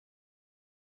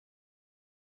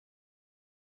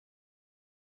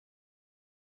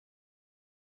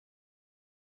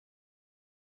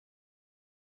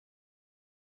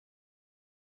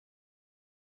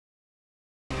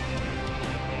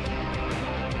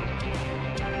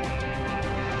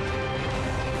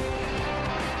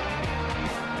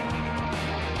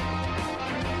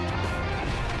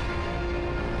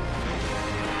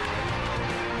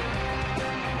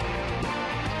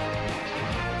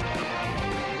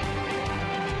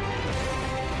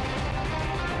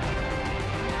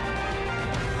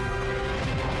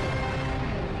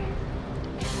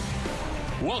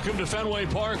Welcome to Fenway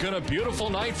Park on a beautiful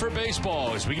night for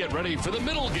baseball as we get ready for the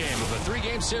middle game of a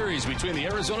three-game series between the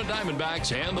Arizona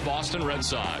Diamondbacks and the Boston Red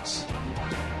Sox.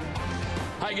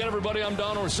 Hi again, everybody. I'm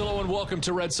Don Orsillo, and welcome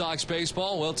to Red Sox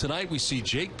baseball. Well, tonight we see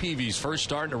Jake Peavy's first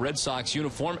start in a Red Sox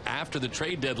uniform after the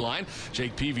trade deadline.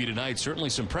 Jake Peavy tonight, certainly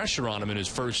some pressure on him in his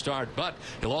first start, but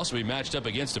he'll also be matched up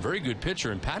against a very good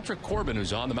pitcher in Patrick Corbin,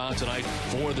 who's on the mound tonight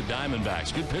for the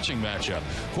Diamondbacks. Good pitching matchup.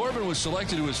 Corbin was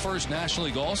selected to his first National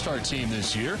League All-Star team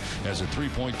this year, has a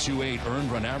 3.28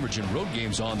 earned run average in road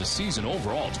games on the season.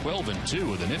 Overall, 12-2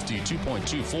 with a nifty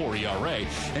 2.24 ERA.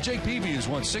 And Jake Peavy has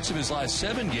won 6 of his last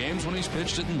 7 games when he's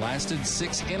pitched it and lasted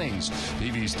 6 innings.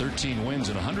 Peavy's 13 wins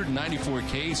and 194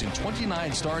 Ks in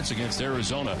 29 starts against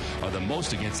Arizona are the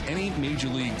most against any major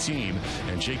league team.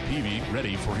 And Jake Peavy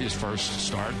ready for his first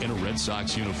start in a Red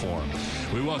Sox uniform.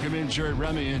 We welcome in Jerry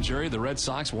Remy. And Jerry, the Red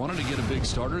Sox wanted to get a big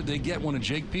starter. They get one of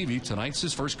Jake Peavy. Tonight's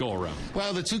his first go-around.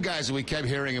 Well, the two guys that we kept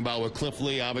hearing about were Cliff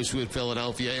Lee, obviously with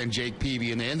Philadelphia, and Jake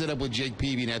Peavy, and they ended up with Jake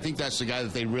Peavy, and I think that's the guy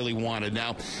that they really wanted.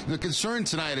 Now, the concern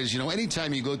tonight is,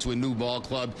 anytime you go to a new ball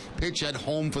club, pitch at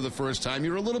home for the first time,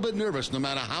 you're a little bit nervous no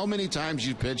matter how many times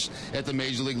you've pitched at the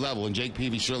major league level, and Jake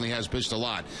Peavy certainly has pitched a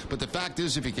lot. But the fact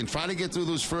is, if he can try to get through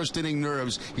those first inning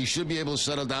nerves, he should be able to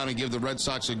settle down and give the Red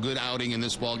Sox a good outing in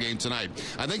this ball game tonight.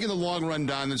 I think in the long run,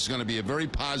 Don, this is going to be a very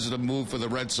positive move for the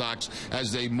Red Sox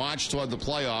as they march toward the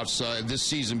playoffs this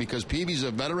season, because Peavy's a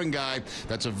veteran guy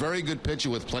that's a very good pitcher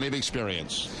with plenty of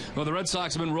experience. Well, the Red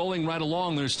Sox have been rolling right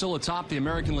along. They're still atop the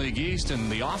American League East,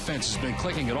 and the offense has been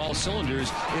clicking at all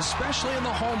cylinders, especially in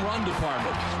the home run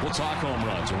department. We'll talk home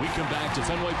runs when we come back to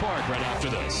Fenway Park right after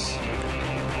this.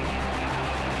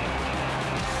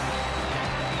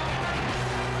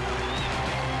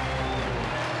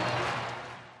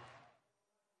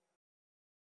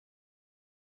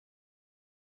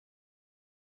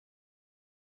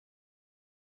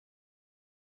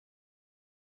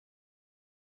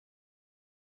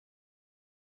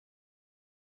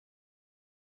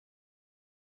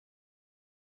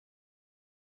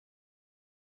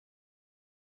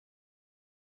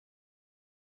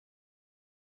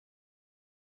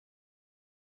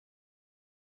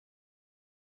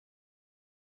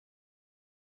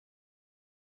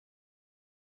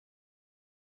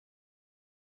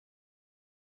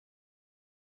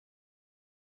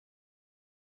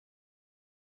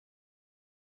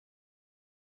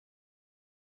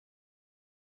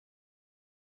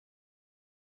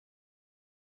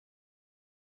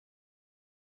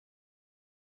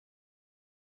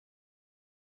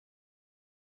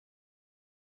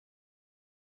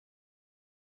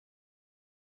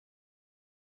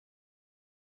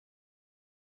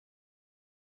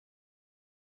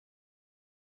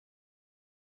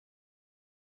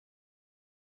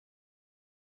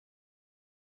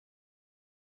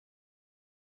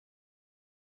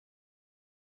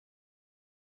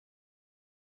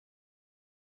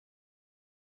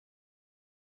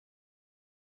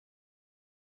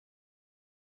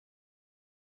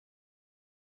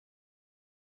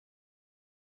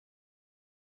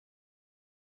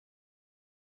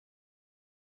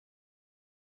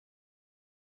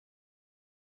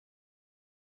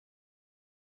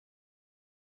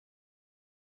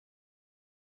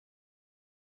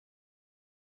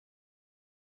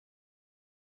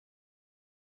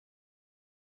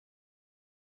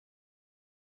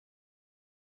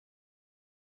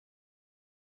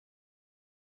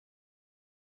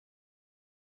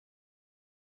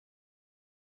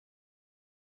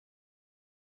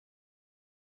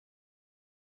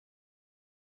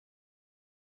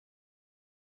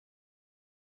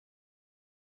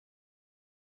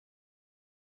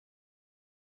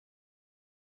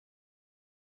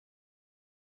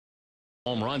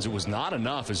 Home runs. It was not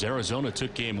enough as Arizona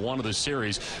took game 1 of the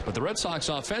series, but the Red Sox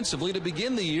offensively to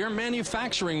begin the year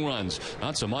manufacturing runs.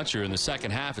 Not so much here in the second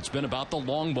half. It's been about the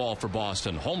long ball for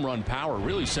Boston. Home run power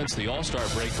really since the All-Star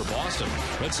break for Boston.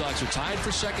 Red Sox are tied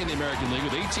for second in the American League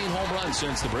with 18 home runs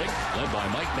since the break, led by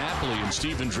Mike Napoli and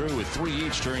Stephen Drew with 3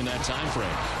 each during that time frame.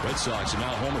 Red Sox are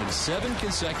now homered in 7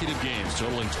 consecutive games,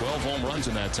 totaling 12 home runs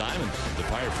in that time, and the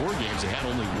prior 4 games they had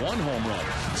only 1 home run.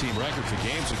 Team record for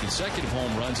games with consecutive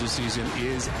home runs this season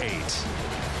is 8.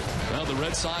 Well, the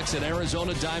Red Sox and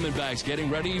Arizona Diamondbacks getting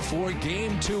ready for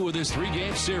Game 2 of this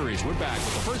 3-game series. We're back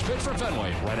with the first pitch for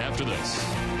Fenway right after this.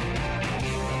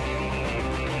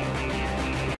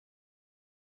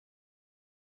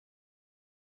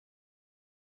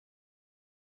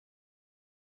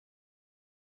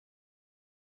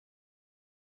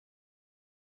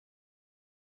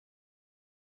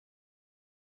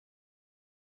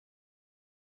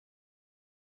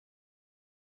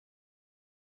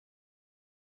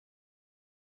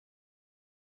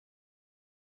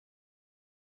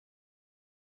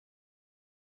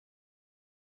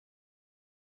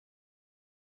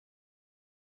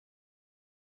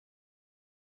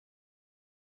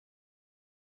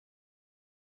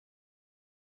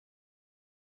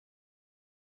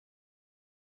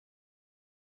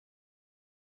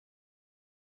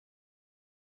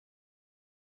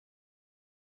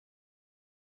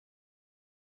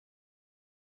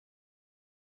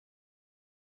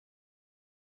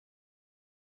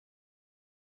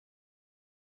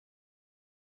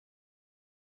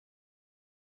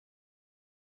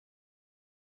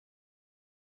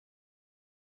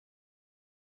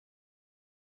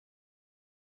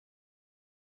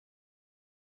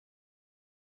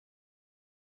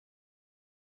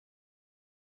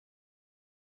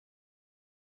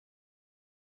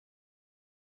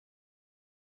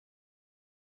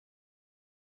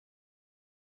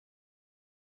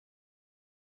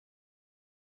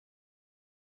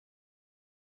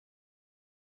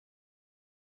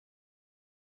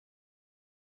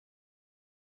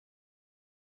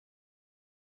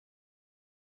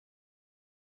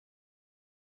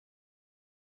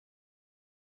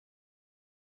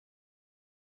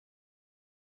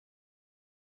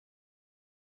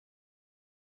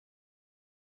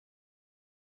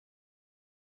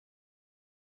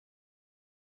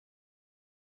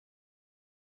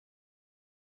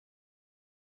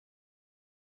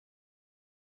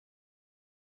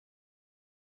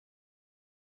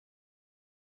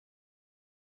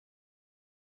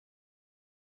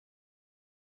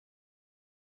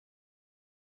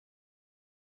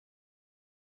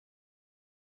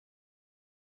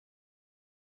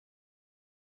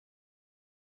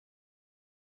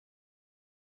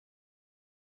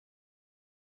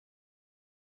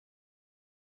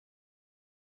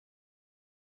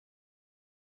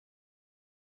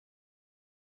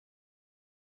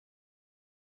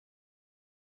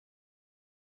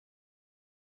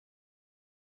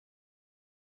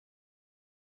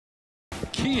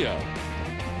 Kia,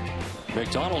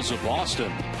 McDonald's of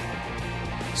Boston,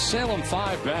 Salem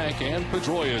 5 Bank, and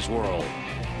Pedroia's World.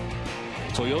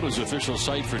 Toyota's official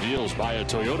site for deals,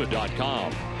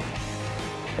 buyatoyota.com.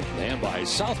 And by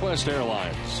Southwest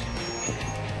Airlines.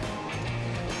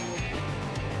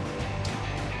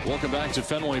 Welcome back to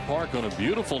Fenway Park on a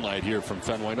beautiful night here from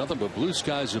Fenway. Nothing but blue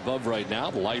skies above right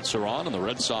now. The lights are on, and the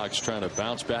Red Sox trying to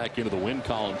bounce back into the win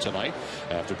column tonight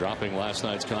after dropping last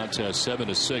night's contest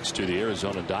 7-6 to the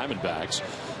Arizona Diamondbacks.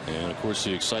 And, of course,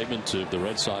 the excitement of the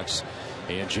Red Sox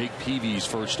and Jake Peavy's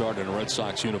first start in a Red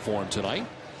Sox uniform tonight.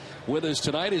 With us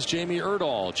tonight is Jamie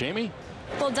Erdahl. Jamie?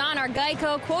 Well, Don, our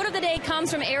Geico quote of the day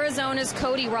comes from Arizona's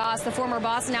Cody Ross. The former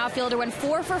Boston outfielder went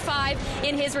 4 for 5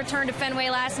 in his return to Fenway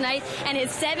last night, and his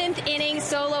 7th inning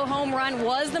solo home run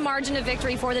was the margin of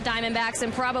victory for the Diamondbacks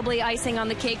and probably icing on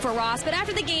the cake for Ross. But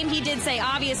after the game, he did say,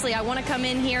 obviously, I want to come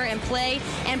in here and play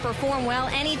and perform well.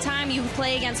 Anytime you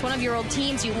play against one of your old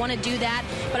teams, you want to do that,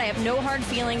 but I have no hard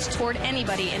feelings toward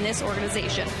anybody in this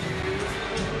organization.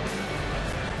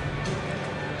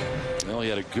 Well, he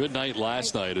had a good night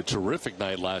last night, a terrific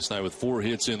night last night with 4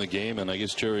 hits in the game. And I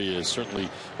guess, Jerry, is certainly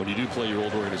when you do play your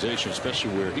old organization,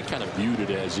 especially where he kind of viewed it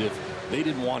as if they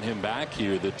didn't want him back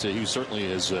here, that he certainly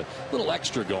has a little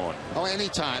extra going. Oh,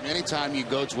 anytime you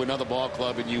go to another ball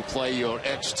club and you play your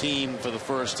ex-team for the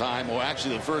first time, or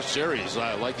actually the first series,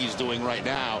 like he's doing right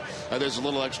now, there's a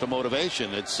little extra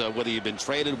motivation. It's whether you've been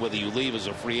traded, whether you leave as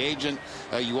a free agent,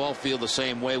 you all feel the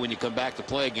same way when you come back to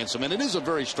play against them. And it is a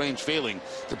very strange feeling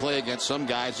to play against some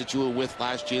guys that you were with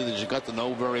last year that you got to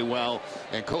know very well.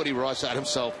 And Cody Ross had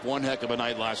himself one heck of a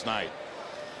night last night.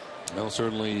 Well,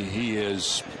 certainly he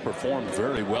has performed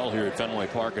very well here at Fenway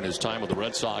Park in his time with the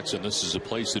Red Sox, and this is a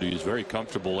place that he is very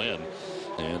comfortable in.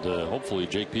 And hopefully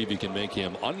Jake Peavy can make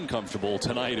him uncomfortable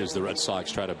tonight as the Red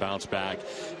Sox try to bounce back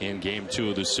in Game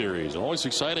 2 of the series. Always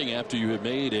exciting after you have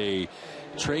made a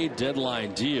trade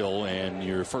deadline deal and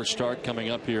your first start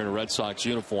coming up here in a Red Sox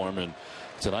uniform. And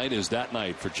tonight is that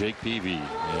night for Jake Peavy.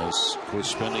 As of course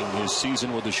spending his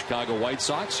season with the Chicago White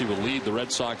Sox, he will lead the Red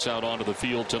Sox out onto the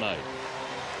field tonight.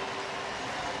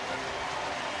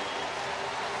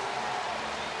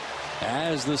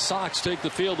 As the Sox take the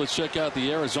field, let's check out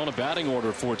the Arizona batting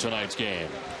order for tonight's game.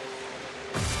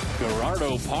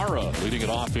 Gerardo Parra leading it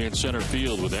off in center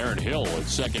field with Aaron Hill at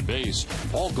second base.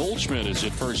 Paul Goldschmidt is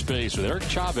at first base with Eric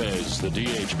Chavez, the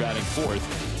DH, batting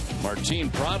fourth. Martin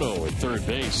Prado at third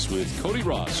base with Cody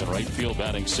Ross in right field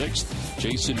batting sixth.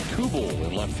 Jason Kubel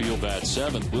in left field bat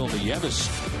seventh. Will Nieves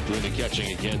doing the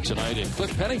catching again tonight. And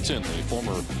Cliff Pennington, the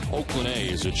former Oakland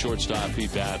A's, at shortstop. He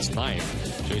bats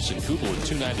ninth. Jason Kubel at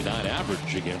 .299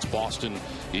 average against Boston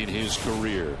in his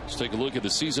career. Let's take a look at the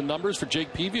season numbers for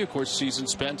Jake Peavy. Of course, season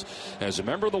spent as a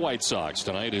member of the White Sox.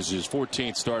 Tonight is his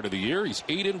 14th start of the year. He's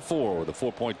 8-4 with a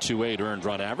 4.28 earned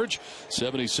run average,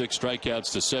 76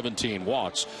 strikeouts to 17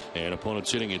 walks, and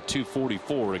opponents hitting at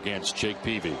 .244 against Jake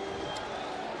Peavy.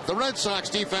 The Red Sox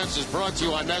defense is brought to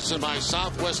you on NESN by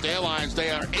Southwest Airlines. They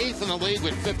are 8th in the league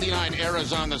with 59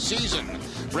 errors on the season.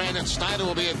 Brandon Snyder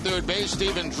will be at third base.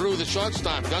 Stephen Drew, the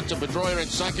shortstop. Gunter Pedroia at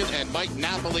second. And Mike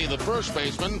Napoli, the first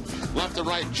baseman. Left to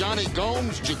right, Johnny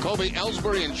Gomes, Jacoby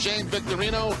Ellsbury, and Shane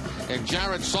Victorino. And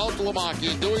Jared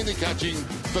Saltalamacchia doing the catching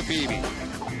for Peavy.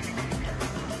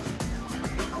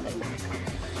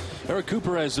 Eric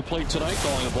Cooper has the plate tonight,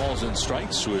 calling the balls and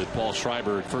strikes with Paul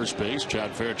Schreiber at first base,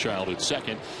 Chad Fairchild at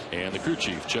second, and the crew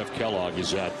chief, Jeff Kellogg,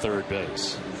 is at third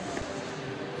base.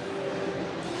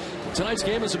 Tonight's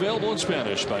game is available in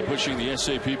Spanish by pushing the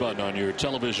SAP button on your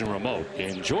television remote.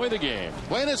 Enjoy the game.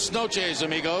 Buenas noches,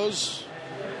 amigos.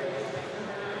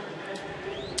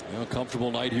 A comfortable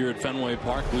night here at Fenway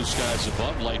Park. Blue skies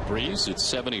above, light breeze. It's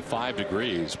 75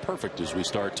 degrees. Perfect as we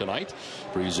start tonight.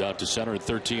 Breeze out to center at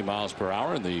 13 miles per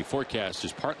hour, and the forecast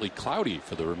is partly cloudy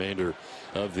for the remainder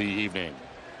of the evening.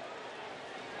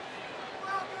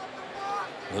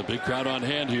 A big crowd on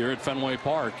hand here at Fenway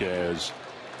Park as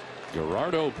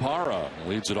Gerardo Parra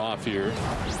leads it off here.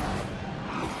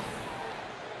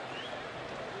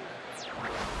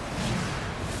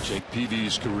 Jake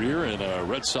Peavy's career in a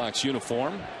Red Sox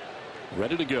uniform.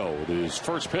 Ready to go with his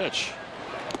first pitch.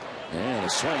 And a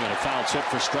swing and a foul tip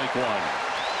for strike one.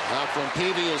 Now from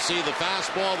Peavy, you'll see the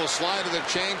fastball, the slider, the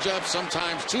changeup,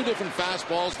 sometimes two different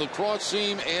fastballs, the cross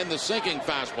seam and the sinking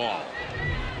fastball.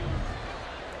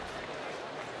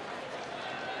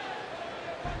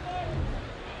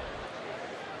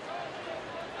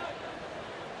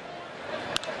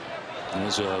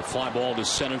 There's a fly ball to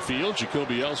center field.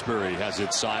 Jacoby Ellsbury has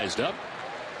it sized up.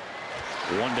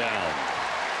 One down.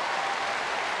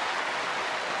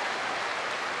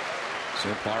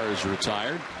 So Parra is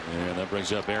retired, and that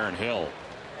brings up Aaron Hill.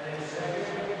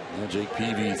 Jake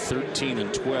Peavy 13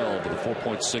 and 12 with a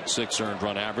 4.66 earned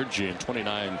run average in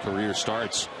 29 career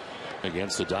starts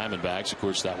against the Diamondbacks. Of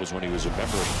course, that was when he was a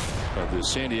member of the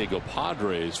San Diego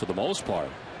Padres for the most part.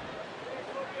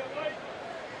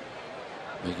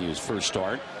 Making his first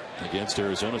start against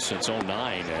Arizona since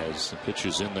 09 as the pitch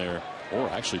is in there, or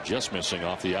actually just missing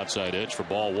off the outside edge for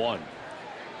ball one.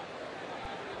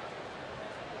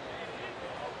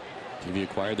 Peavy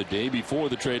acquired the day before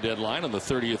the trade deadline on the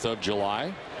 30th of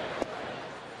July.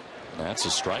 That's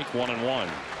a strike, 1-1.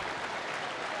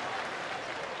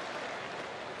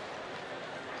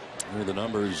 Here are the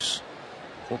numbers.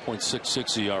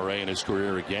 4.66 ERA in his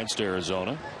career against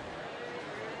Arizona.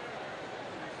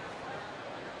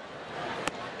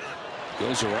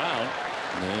 Goes around,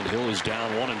 and Hill is down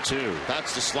 1-2.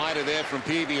 That's the slider there from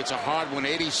Peavy. It's a hard one,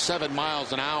 87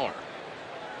 miles an hour.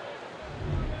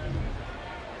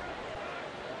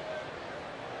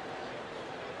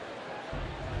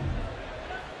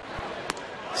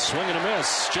 Swing and a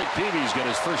miss. Jake Peavy's got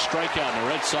his first strikeout in the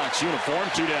Red Sox uniform.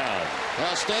 2 down.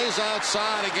 Well, stays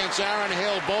outside against Aaron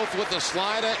Hill, both with the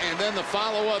slider and then the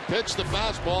follow-up pitch, the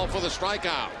fastball for the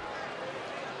strikeout.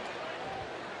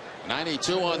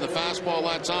 92 on the fastball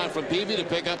that time from Peavy to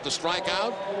pick up the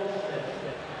strikeout.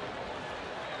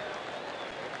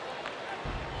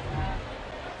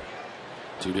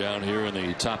 Two down here in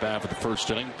the top half of the first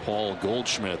inning. Paul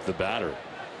Goldschmidt, the batter.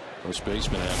 First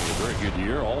baseman having a very good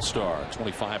year. All-star.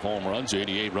 25 home runs,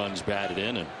 88 runs batted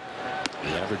in, and the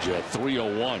average at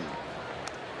 301.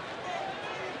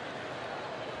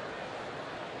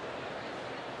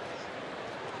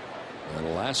 And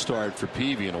the last start for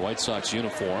Peavy in a White Sox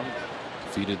uniform.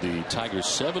 Defeated the Tigers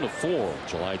 7-4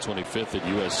 July 25th at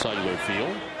U.S. Cellular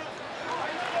Field.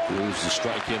 Grooves the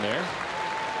strike in there.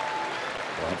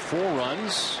 4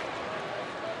 runs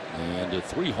and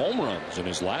 3 home runs in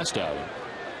his last outing.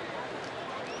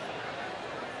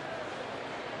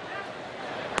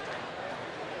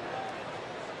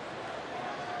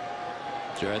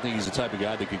 I think he's the type of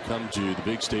guy that could come to the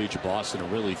big stage of Boston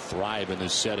and really thrive in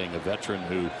this setting. A veteran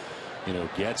who,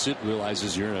 gets it,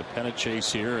 realizes you're in a pennant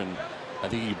chase here, and I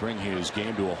think he can bring his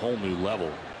game to a whole new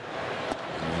level.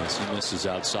 As he misses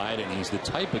outside, and he's the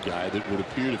type of guy that would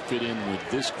appear to fit in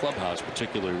with this clubhouse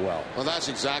particularly well. Well, that's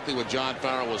exactly what John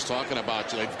Farrell was talking about.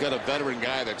 They've got a veteran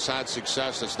guy that's had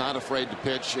success, that's not afraid to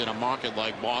pitch in a market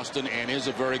like Boston, and is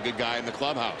a very good guy in the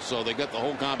clubhouse. So they got the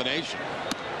whole combination.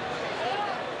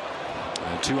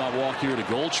 A 2-out walk here to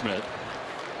Goldschmidt.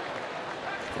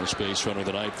 First base runner of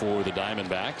the night for the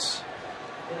Diamondbacks.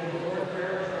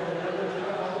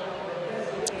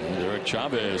 And Eric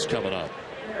Chavez coming up.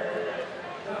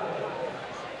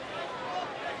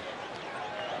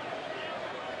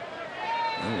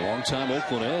 A long-time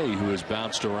Oakland A who has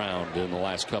bounced around in the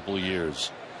last couple of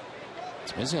years.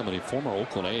 It's amazing how many former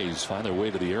Oakland A's find their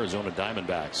way to the Arizona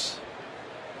Diamondbacks.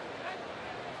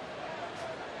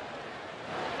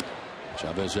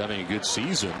 Chavez having a good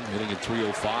season, hitting at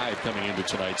 305 coming into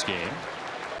tonight's game.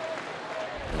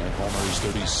 And Homer's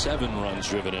 37 runs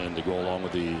driven in to go along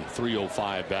with the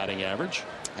 305 batting average.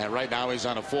 And right now he's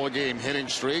on a 4-game hitting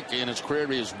streak. In his career,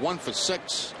 he is 1 for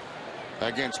 6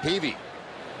 against Peavy.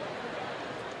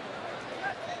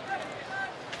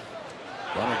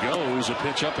 Runner goes, a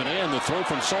pitch up and in. The throw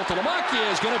from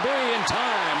Saltalamacchia is going to be in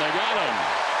time. They got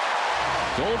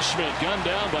him. Goldschmidt gunned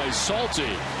down by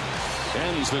Salty.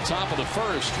 Ends the top of the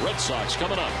first. Red Sox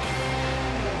coming up.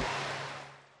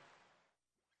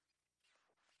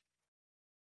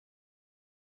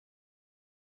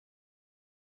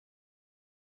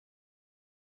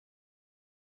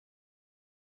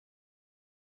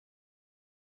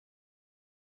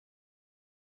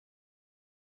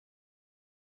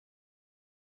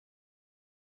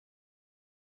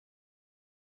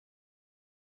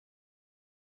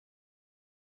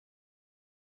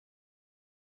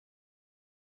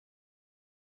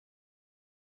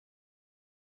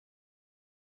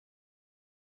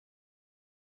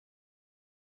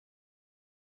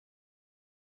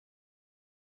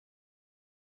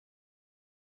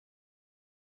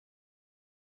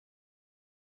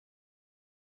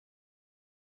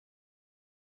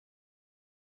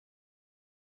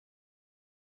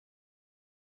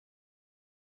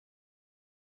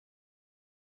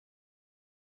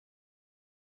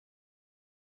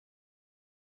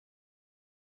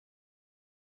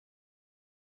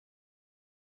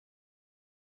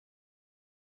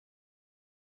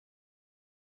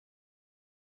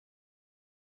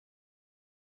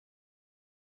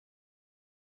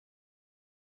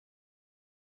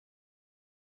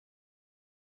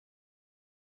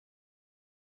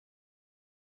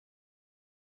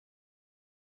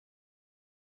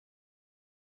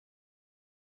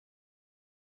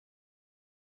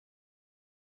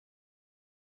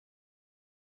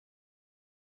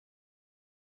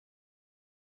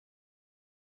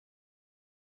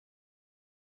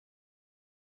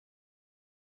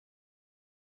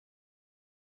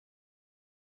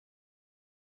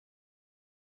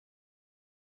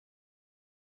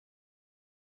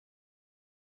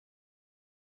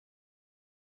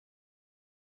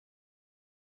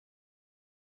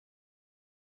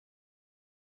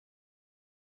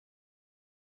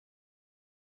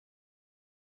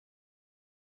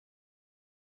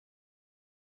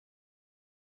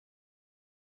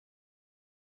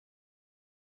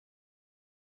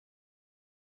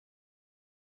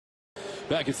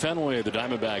 Back at Fenway, the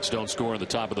Diamondbacks don't score in the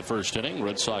top of the first inning.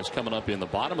 Red Sox coming up in the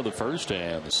bottom of the first,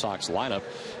 and the Sox lineup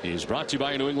is brought to you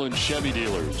by New England Chevy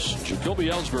dealers. Jacoby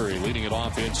Ellsbury leading it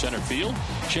off in center field.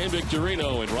 Shane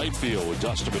Victorino in right field with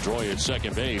Dustin Pedroia at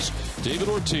second base. David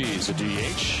Ortiz at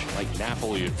DH. Mike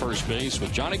Napoli at first base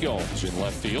with Johnny Gomes in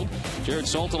left field. Jared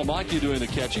Saltalamacchia doing the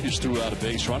catching, just threw out a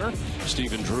base runner.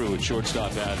 Stephen Drew at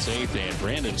shortstop bats eighth, and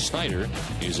Brandon Snyder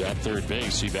is at third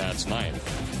base. He bats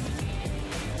ninth.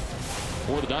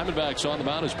 For the Diamondbacks on the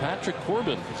mound is Patrick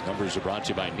Corbin. His numbers are brought to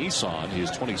you by Nissan. His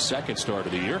 22nd start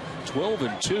of the year,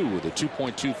 12-2 with a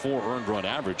 2.24 earned run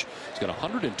average. He's got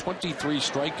 123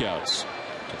 strikeouts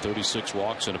to 36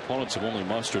 walks, and opponents have only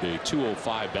mustered a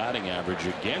 205 batting average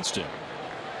against him.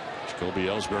 Jacoby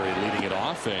Ellsbury leading it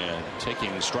off and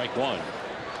taking strike one.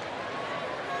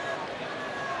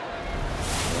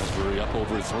 Ellsbury up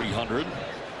over 300.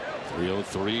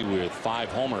 303 with 5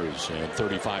 homers and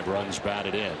 35 runs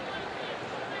batted in.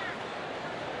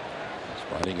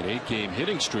 Riding an 8-game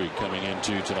hitting streak coming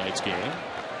into tonight's game.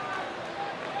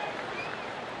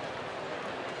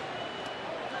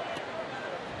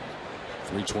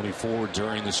 .324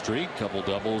 during the streak. Couple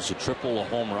doubles, a triple, a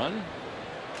home run.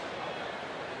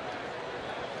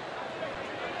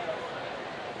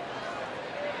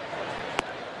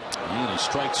 And he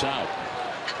strikes out.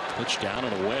 Pitch down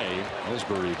and away.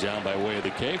 Ellsbury down by way of the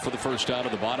K for the first out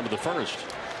of the bottom of the first.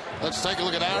 Let's take a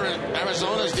look at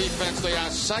Arizona's defense. They are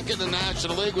second in the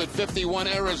National League with 51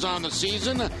 errors on the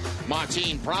season.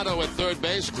 Martin Prado at third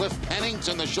base. Cliff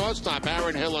Pennington, the shortstop.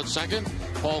 Aaron Hill at second.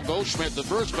 Paul Goldschmidt, the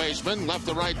first baseman. Left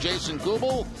to right, Jason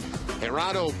Kubel.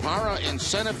 Gerardo Parra in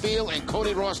center field. And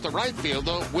Cody Ross, the right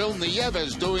fielder. Will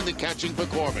Nieves doing the catching for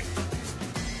Corbin.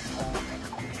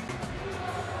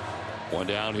 One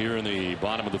down here in the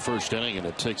bottom of the first inning, and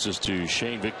it takes us to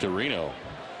Shane Victorino.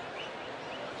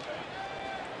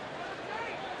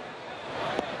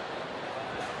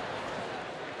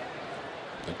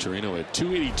 Victorino at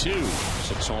 282,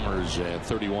 6 homers and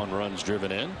 31 runs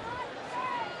driven in.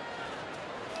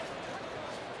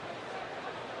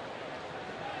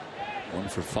 One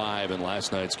for 5 in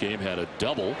last night's game, had a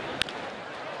double.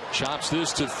 Chops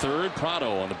this to third.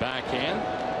 Prado on the backhand,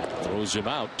 throws him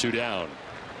out, 2 down.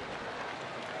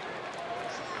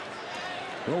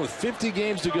 Well, with 50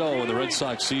 games to go in the Red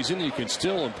Sox season, you can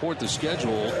still import the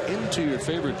schedule into your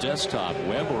favorite desktop,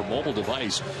 web, or mobile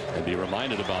device and be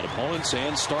reminded about opponents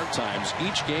and start times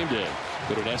each game day.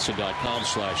 Go to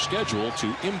NESN.com/schedule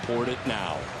to import it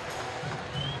now.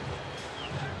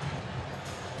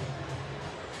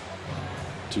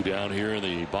 Two down here in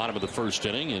the bottom of the first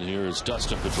inning, and here is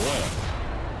Dustin Pedroia.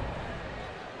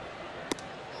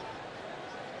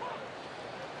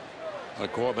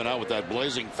 Corbin out with that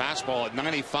blazing fastball at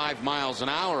 95 miles an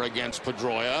hour against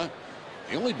Pedroia.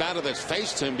 The only batter that's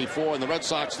faced him before in the Red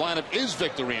Sox lineup is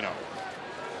Victorino.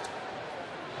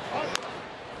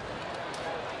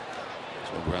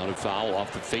 So a grounded foul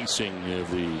off the facing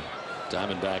of the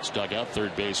Diamondbacks dugout,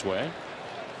 third base way.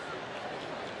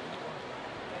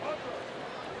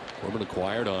 Corbin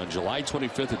acquired on July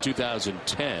 25th of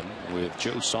 2010 with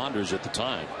Joe Saunders at the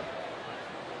time.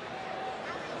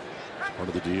 Part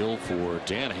of the deal for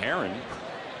Dan Herron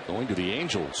going to the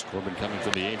Angels. Corbin coming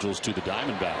from the Angels to the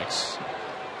Diamondbacks.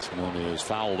 This one is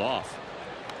fouled off.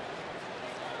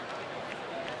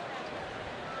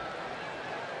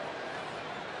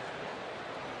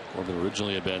 Corbin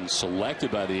originally had been selected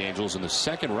by the Angels in the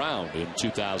second round in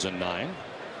 2009.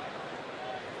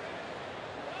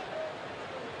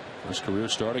 First career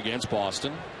start against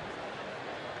Boston.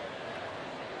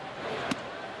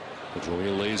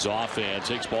 Pedroia lays off and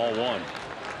takes ball 1.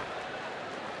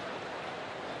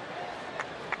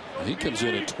 He comes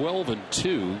in at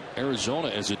 12-2. Arizona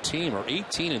as a team are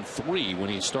 18-3 when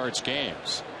he starts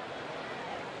games.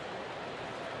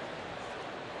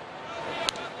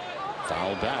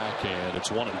 Foul back, and it's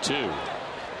 1-2.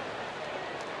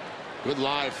 Good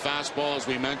live fastball, as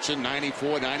we mentioned,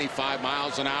 94, 95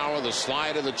 miles an hour. The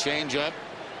slider, the changeup.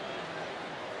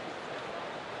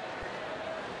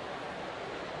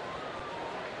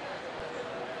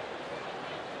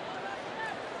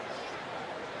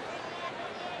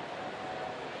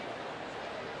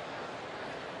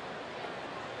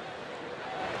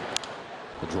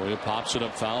 Pedroia pops it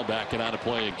up foul, backing out of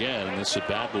play again, and this at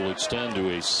bat will extend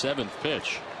to a 7th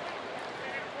pitch.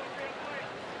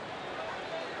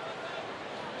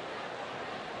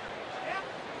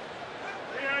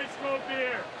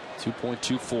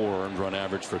 .224 earned run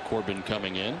average for Corbin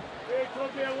coming in,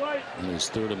 and he's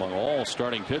third among all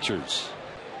starting pitchers.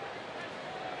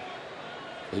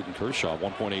 Clayton Kershaw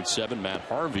 1.87, Matt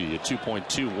Harvey at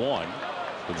 2.21.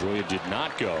 Pedroia did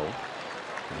not go.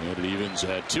 And it evens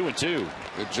at 2-2.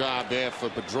 Good job there for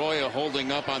Pedroia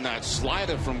holding up on that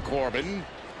slider from Corbin.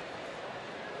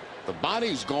 The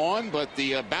body's gone, but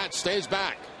the bat stays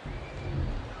back.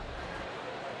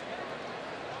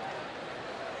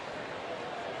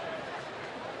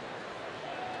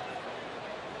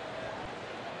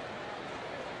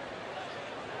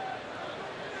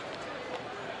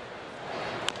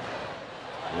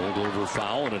 Rolled over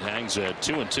foul, and it hangs at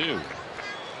 2-2.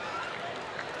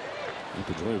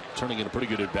 Pedroia turning in a pretty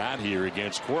good at bat here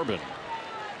against Corbin.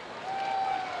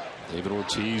 David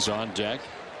Ortiz on deck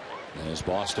as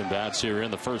Boston bats here in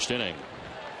the first inning.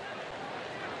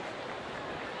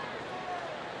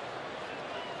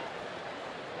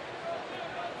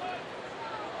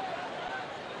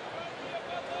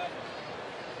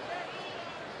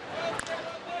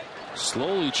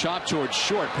 Slowly chopped towards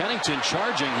short. Pennington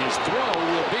charging. His throw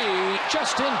will be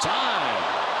just in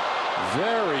time.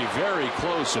 Very, very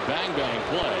close. A bang-bang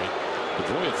play.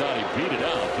 Pedroia thought he beat it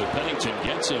out, but Pennington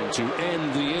gets him to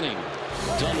end the inning.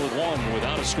 Done with one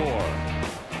without a score.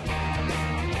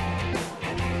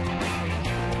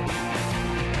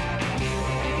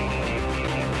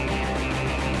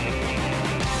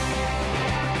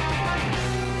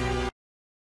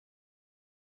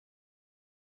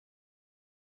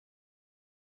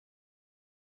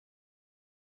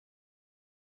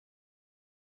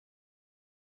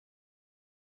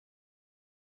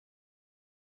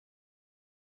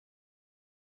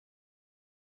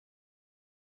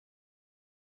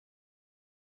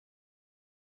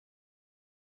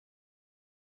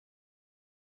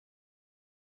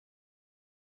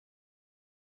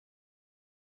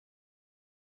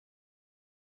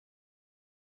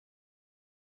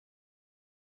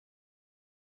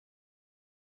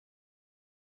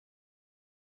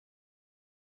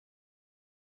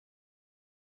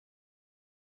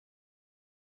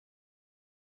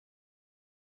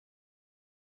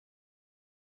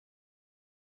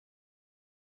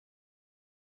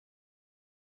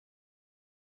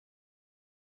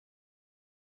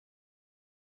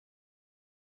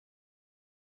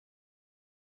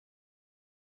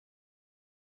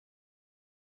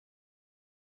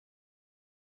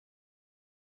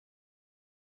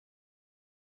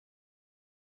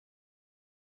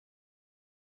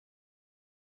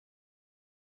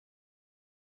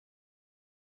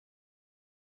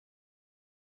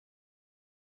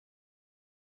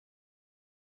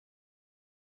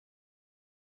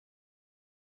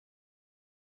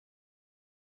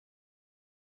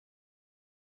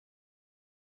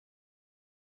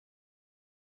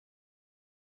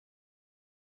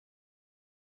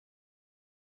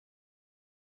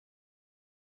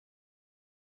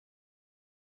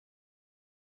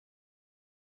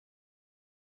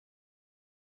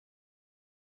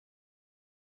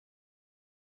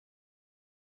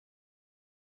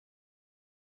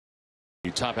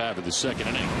 Top half of the second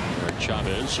inning. Eric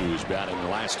Chavez, who's batting the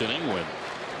last inning when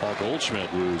Paul Goldschmidt,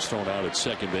 who's thrown out at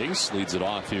second base, leads it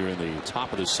off here in the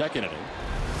top of the second inning.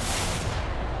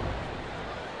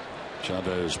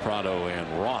 Chavez, Prado,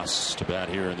 and Ross to bat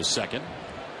here in the second.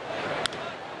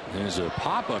 There's a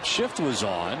pop-up shift was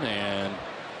on, and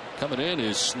coming in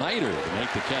is Snyder to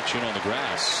make the catch in on the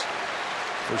grass.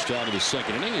 First down to the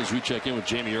second inning as we check in with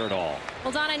Jamie Erdahl.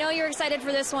 Well, Don, I know you're excited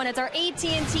for this one. It's our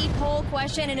AT&T poll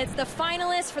question, and it's the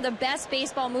finalists for the best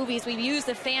baseball movies. We've used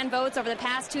the fan votes over the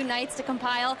past two nights to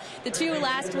compile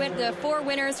the four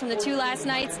winners from the two last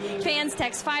nights. Fans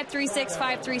text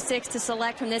 536-536 to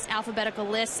select from this alphabetical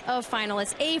list of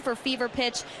finalists. A for Fever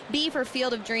Pitch, B for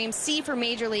Field of Dreams, C for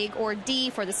Major League, or D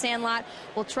for The Sandlot.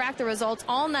 We'll track the results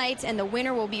all night, and the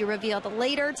winner will be revealed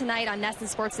later tonight on NESN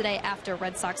Sports Today after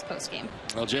Red Sox postgame.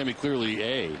 Well, Jamie, clearly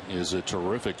A is a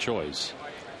terrific choice.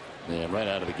 And right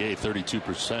out of the gate,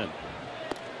 32%.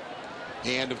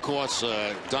 And of course,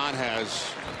 Don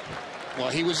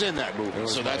he was in that movie,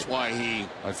 so that's why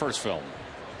my first film.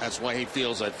 That's why he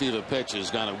feels that Fever Pitch is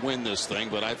going to win this thing,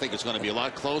 but I think it's going to be a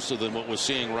lot closer than what we're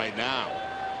seeing right now.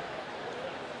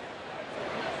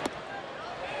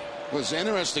 It was an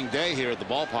interesting day here at the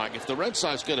ballpark. If the Red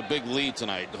Sox get a big lead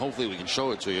tonight, hopefully we can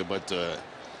show it to you, but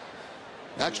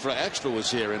Extra was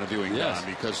here interviewing Don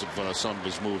because of some of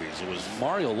his movies. It was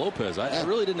Mario Lopez. I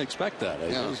really didn't expect that.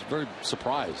 I was very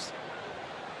surprised.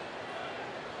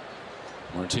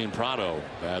 Martin Prado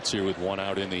bats here with one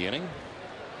out in the inning,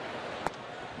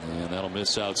 and that'll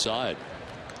miss outside.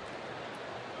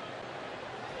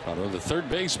 Prado, the third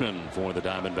baseman for the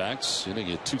Diamondbacks, hitting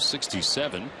at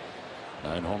 267,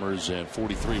 9 homers and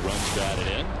 43 runs batted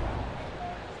in.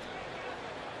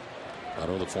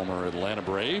 Prado, the former Atlanta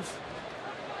Brave.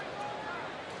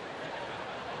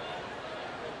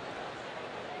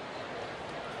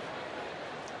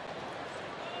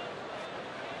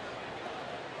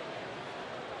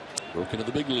 Broke into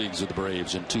the big leagues with the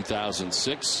Braves in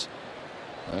 2006.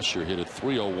 Last year hit at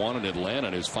 .301 in Atlanta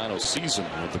in his final season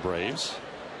with the Braves.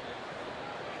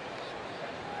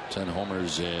 10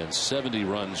 homers and 70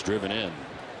 runs driven in.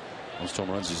 Most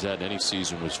home runs he's had in any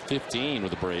season was 15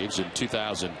 with the Braves in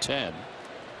 2010.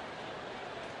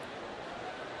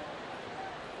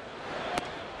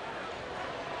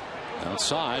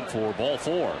 Outside for ball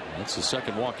 4. That's the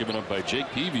second walk given up by Jake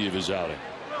Peavy of his outing.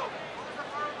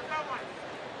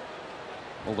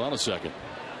 Hold on a second.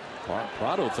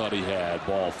 Prado thought he had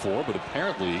ball 4, but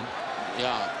apparently,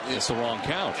 yeah, it's the wrong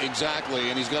count. Exactly,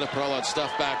 and he's got to put all that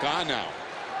stuff back on now.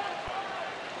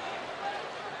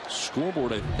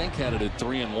 Scoreboard, I think, had it at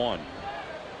 3-1.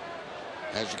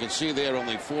 As you can see there,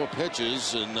 only 4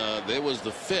 pitches, and there was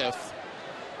the 5th.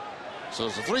 So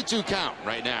it's a 3-2 count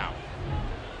right now.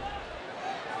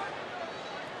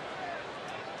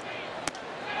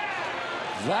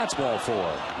 That's ball 4.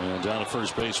 And down to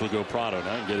first base will go Prado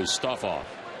now and get his stuff off.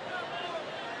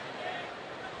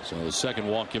 So the second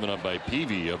walk given up by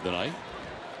Peavy of the night.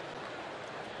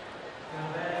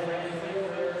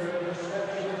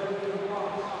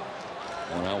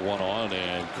 One out, one on,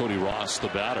 and Cody Ross, the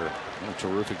batter. What a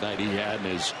terrific night he had in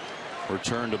his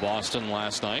return to Boston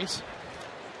last night.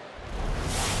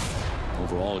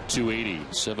 Overall at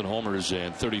 .280, 7 homers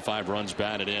and 35 runs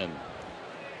batted in.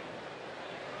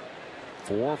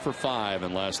 4 for 5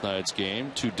 in last night's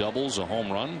game. 2 doubles, a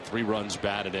home run, 3 runs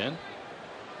batted in.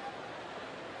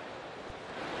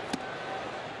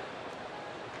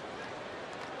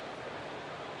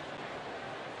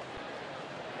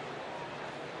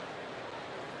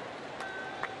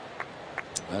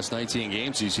 Last 19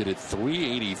 games, he's hit at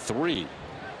 .383.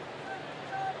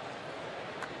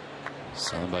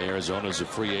 Signed by Arizona as a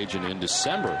free agent in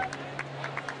December.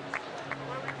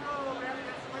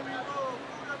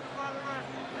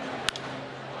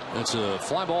 It's a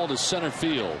fly ball to center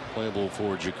field. Playable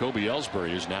for Jacoby Ellsbury,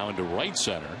 who's now into right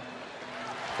center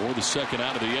for the second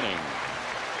out of the inning.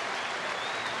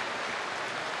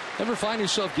 Ever find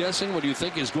yourself guessing what you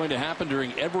think is going to happen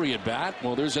during every at bat?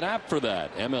 Well, there's an app for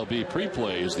that. MLB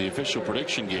Preplay is the official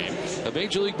prediction game of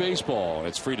Major League Baseball.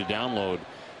 It's free to download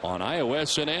on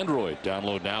iOS and Android.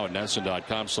 Download now at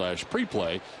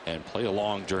NESN.com/preplay and play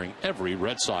along during every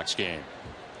Red Sox game.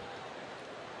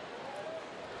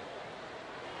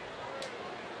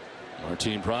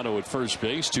 Martin Prado at first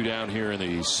base, 2 down here in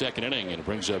the second inning, and it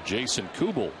brings up Jason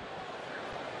Kubel.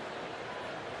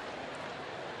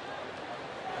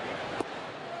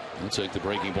 He'll take the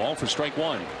breaking ball for strike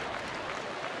 1.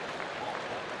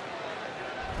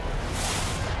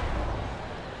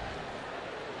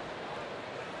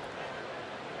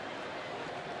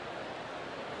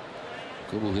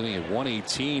 Kubel hitting at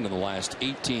 .118 in the last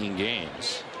 18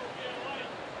 games.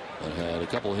 And had a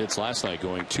couple of hits last night,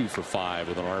 going 2 for 5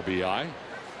 with an RBI.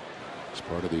 It's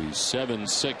part of the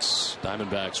 7-6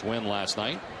 Diamondbacks win last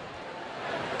night.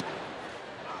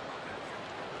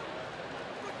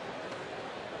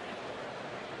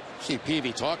 See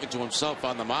Peavy talking to himself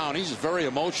on the mound. He's a very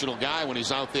emotional guy when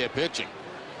he's out there pitching.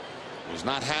 He's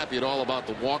not happy at all about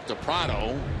the walk to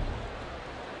Prado.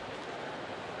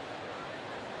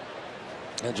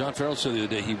 And John Farrell said the other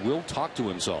day he will talk to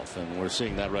himself, and we're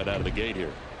seeing that right out of the gate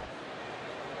here.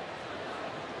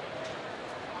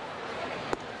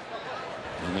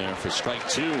 In there for strike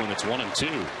 2, and it's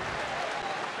 1-2.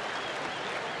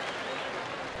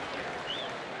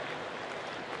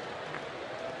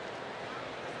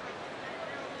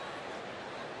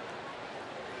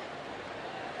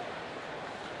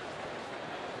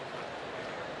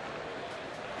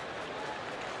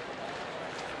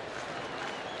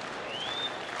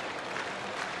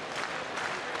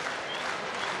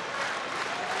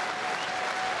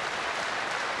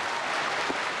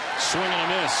 Swing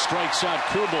and a miss, strikes out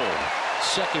Kubel.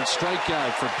 Second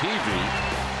strikeout for Peavy.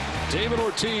 David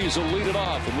Ortiz will lead it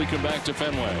off when we come back to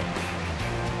Fenway.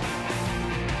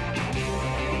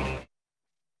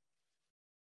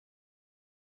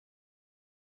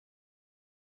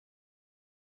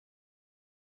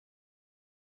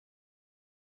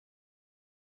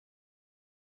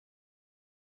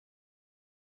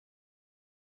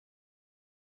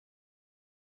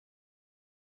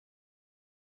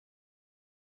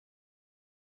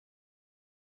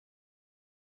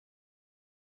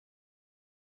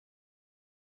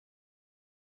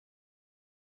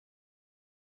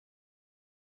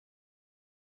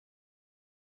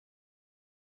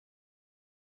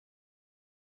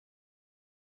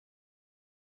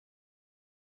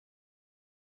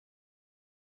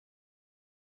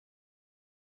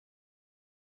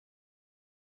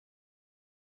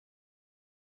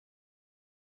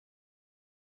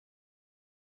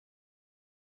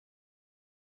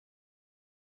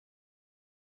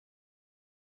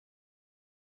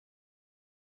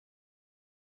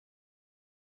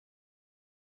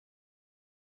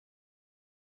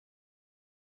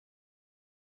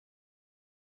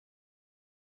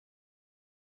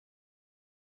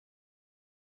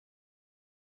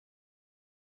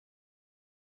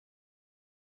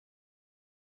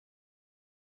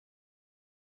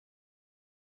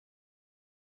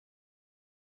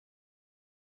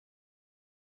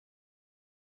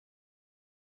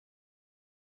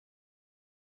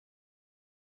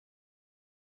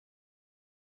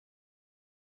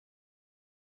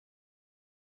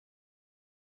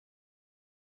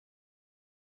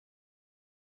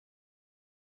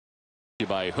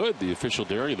 By Hood, the official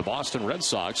dairy of the Boston Red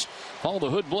Sox. Follow the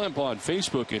Hood Blimp on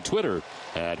Facebook and Twitter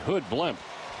at Hood Blimp.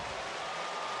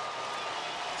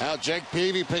 Now Jake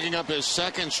Peavy picking up his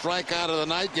second strikeout of the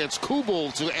night, gets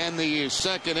Kubel to end the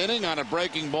second inning on a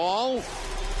breaking ball.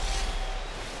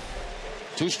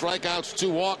 2 strikeouts,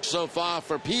 2 walks so far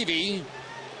for Peavy.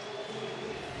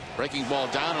 Breaking ball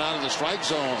down and out of the strike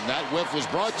zone. That whiff was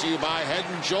brought to you by Head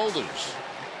and Shoulders.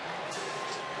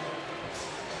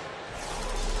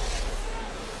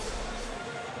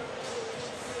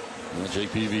 Well,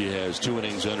 Jake Peavy has 2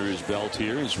 innings under his belt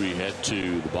here as we head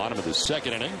to the bottom of the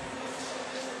second inning.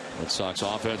 Red Sox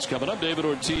offense coming up. David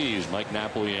Ortiz, Mike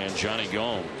Napoli, and Johnny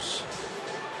Gomes.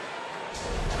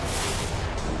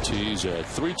 Ortiz at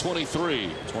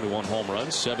 .323, 21 home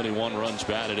runs, 71 runs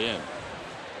batted in.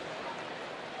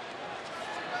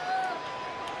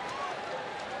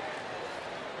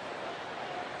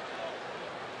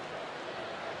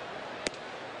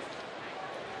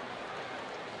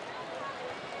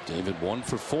 David 1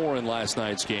 for 4 in last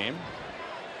night's game.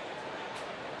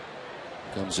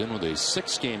 Comes in with a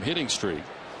 6-game hitting streak.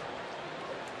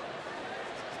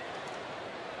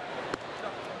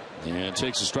 And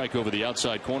takes a strike over the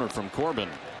outside corner from Corbin.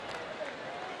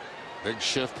 Big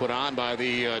shift put on by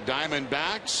the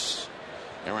Diamondbacks.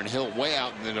 Aaron Hill way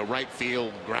out in the right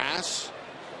field grass.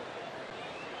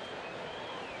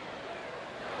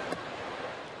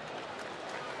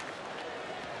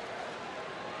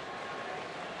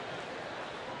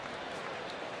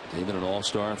 David, an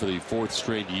all-star for the 4th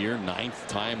straight year, 9th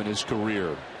time in his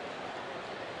career.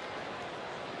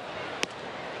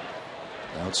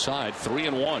 Outside,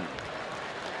 3-1.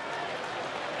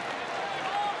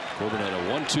 Corbin had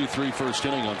a 1-2-3 first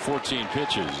inning on 14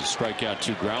 pitches. Strikeout,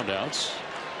 2 groundouts.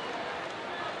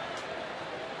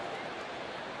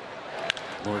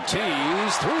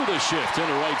 Ortiz through the shift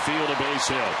into right field, a base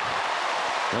hit.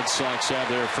 Red Sox have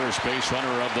their first base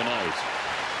runner of the night.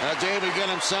 David got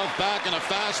himself back in a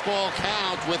fastball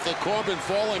count with the Corbin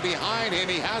falling behind him.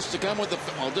 He has to come with the,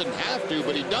 well, didn't have to,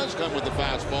 but he does come with the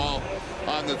fastball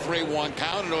on the 3-1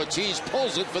 count, and Ortiz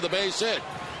pulls it for the base hit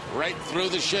right through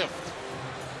the shift.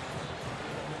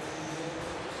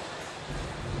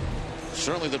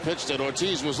 Certainly the pitch that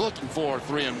Ortiz was looking for,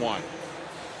 3-1.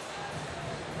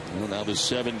 Well, now the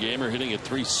 7-gamer hitting at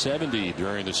 .370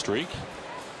 during the streak.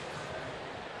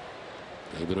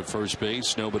 David at first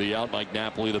base, nobody out. Mike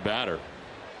Napoli, the batter.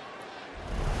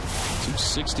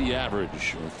 .260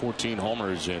 average, 14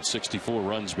 homers and 64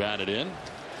 runs batted in.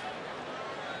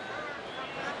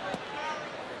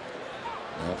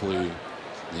 Napoli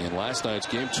in last night's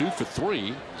game 2 for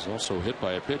 3. He's also hit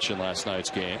by a pitch in last night's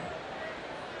game.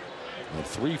 And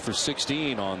 3 for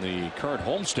 16 on the current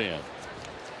homestand.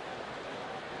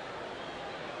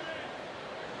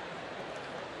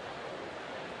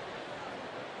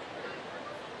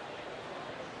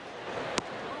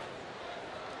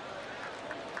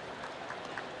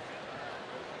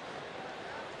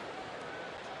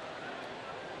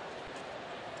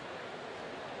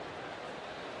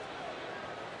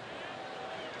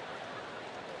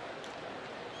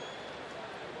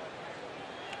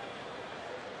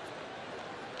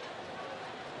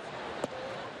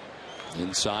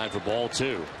 Inside for ball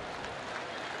 2.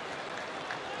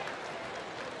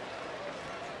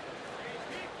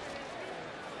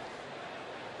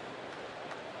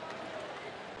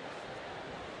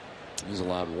 He's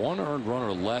allowed 1 earned run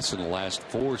or less in the last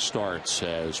 4 starts,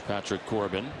 has Patrick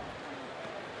Corbin.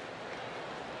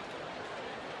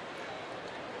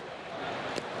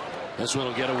 This one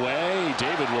will get away.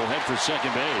 David will head for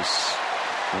second base.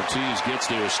 Ortiz gets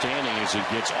there standing as it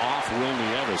gets off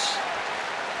Wilmy Evis.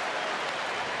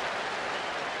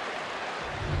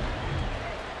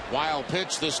 Wild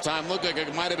pitch this time. Looked like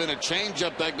it might have been a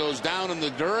changeup that goes down in the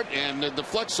dirt and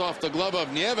deflects off the glove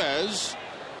of Nieves.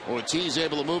 Ortiz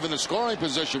able to move in the scoring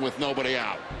position with nobody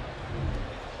out.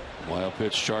 Wild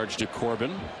pitch charged to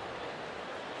Corbin.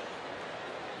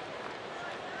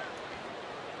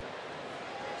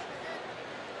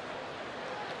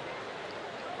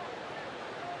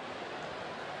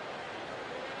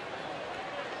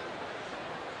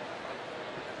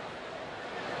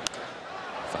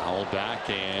 Foul back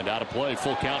and out of play.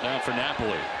 Full count now for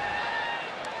Napoli.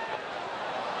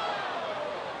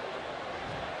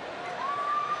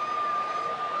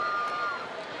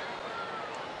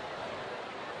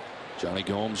 Johnny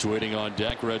Gomes waiting on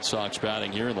deck. Red Sox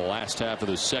batting here in the last half of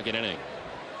the second inning.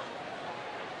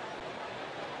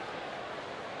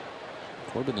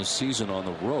 Corbin this season on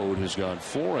the road has gone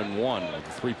 4-1 with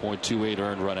a 3.28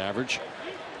 earned run average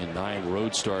in 9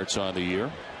 road starts on the year.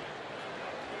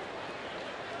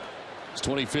 His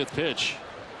 25th pitch.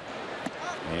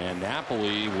 And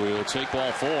Napoli will take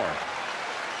ball 4.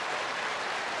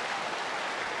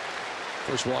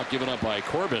 First walk given up by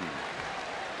Corbin.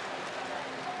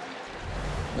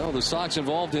 Well, the Sox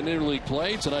involved in interleague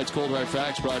play. Tonight's Cold Hard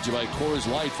Facts brought to you by Coors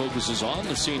Light focuses on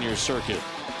the senior circuit.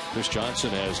 Chris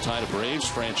Johnson has tied a Braves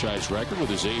franchise record with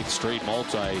his 8th straight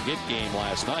multi-hit game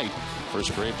last night.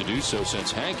 First Brave to do so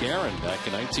since Hank Aaron back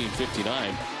in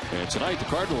 1959. And tonight the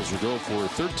Cardinals will go for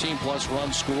 13-plus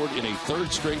runs scored in a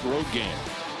 3rd straight road game.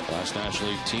 The last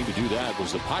National League team to do that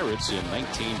was the Pirates in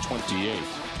 1928.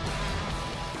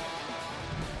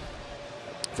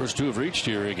 First 2 have reached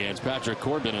here against Patrick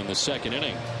Corbin in the 2nd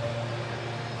inning.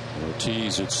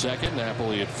 Ortiz at 2nd,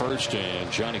 Napoli at 1st,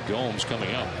 and Johnny Gomes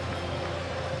coming up.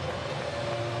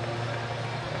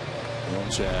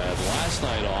 Gomes had last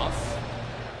night off.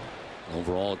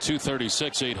 Overall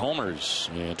 236, 8 homers,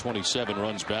 and 27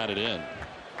 runs batted in.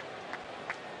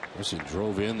 He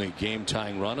drove in the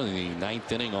game-tying run in the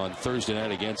 9th inning on Thursday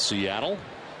night against Seattle.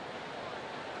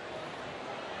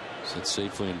 Sits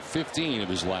safely in 15 of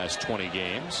his last 20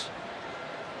 games.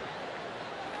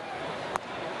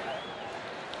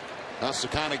 That's the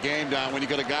kind of game, Don, when you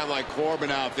got a guy like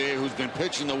Corbin out there who's been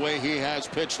pitching the way he has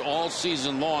pitched all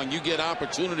season long. You get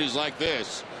opportunities like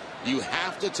this. You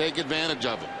have to take advantage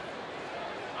of them.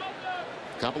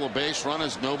 Couple of base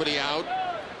runners, nobody out.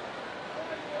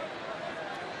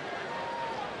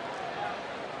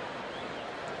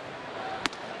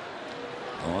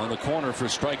 On the corner for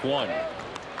strike 1.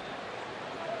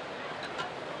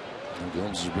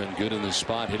 Gomes has been good in this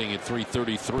spot, hitting at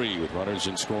 .333 with runners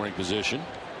in scoring position.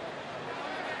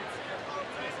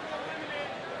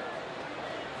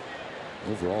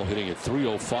 Overall hitting at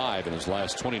 .305 in his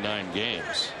last 29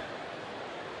 games.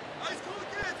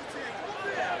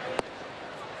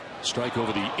 Strike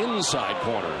over the inside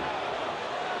corner.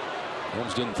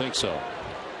 Gomes didn't think so.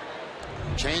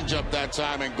 Change up that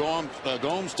time, and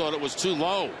Gomes thought it was too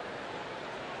low.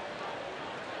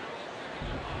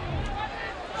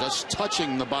 Just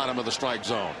touching the bottom of the strike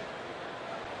zone.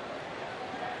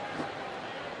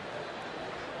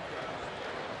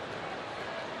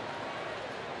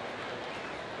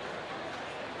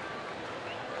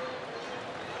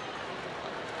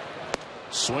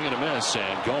 Swing and a miss,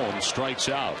 and Gomes strikes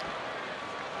out.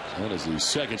 That is the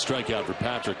 2nd strikeout for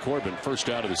Patrick Corbin. First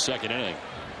out of the 2nd inning.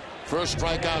 First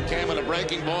strikeout came in a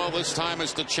breaking ball. This time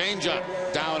it's the changeup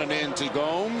down and in to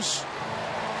Gomes.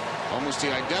 Almost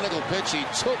the identical pitch he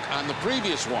took on the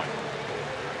previous one.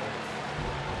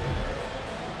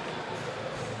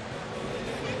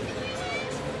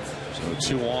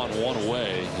 So 2 on, 1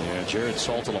 away, and Jared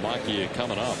Saltalamacchia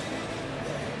coming up.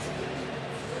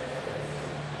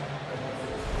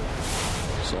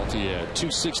 Salty at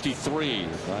 263,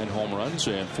 9 home runs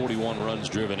and 41 runs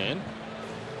driven in.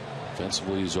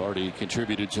 Offensively, he's already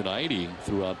contributed tonight. He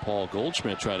threw out Paul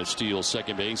Goldschmidt trying to steal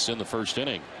second base in the 1st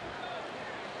inning.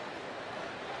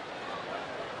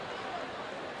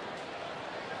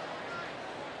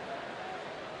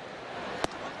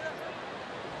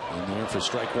 In there for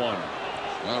strike 1.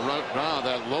 Right now,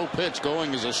 that low pitch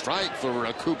going as a strike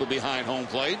for Cooper behind home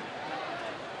plate.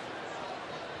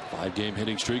 5-game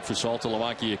hitting streak for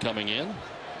Saltalamacchia coming in.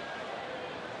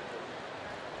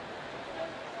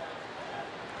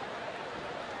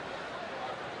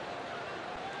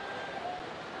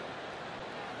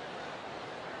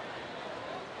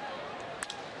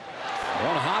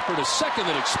 One hopper to second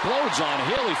that explodes on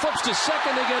Hill. He flips to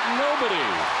second to get nobody.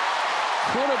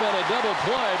 Could have been a double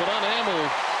play, but unable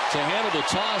to handle the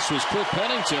toss was Cliff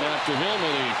Pennington after Hill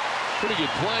made a pretty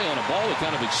good play on a ball that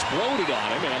kind of exploded on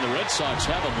him, and the Red Sox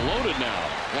have him loaded now.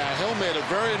 Yeah, Hill made a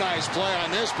very nice play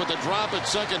on this, but the drop at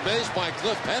second base by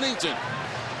Cliff Pennington.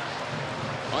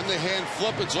 Underhand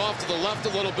flip, it's off to the left a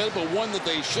little bit, but one that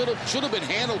they should have been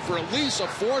handled for at least a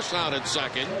force out at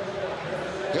second.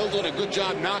 Hill did a good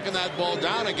job knocking that ball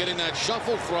down and getting that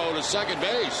shuffle throw to second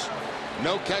base.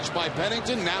 No catch by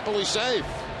Pennington. Napoli safe.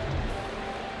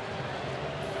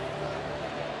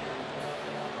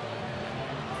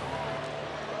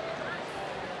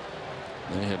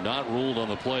 They have not ruled on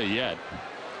the play yet.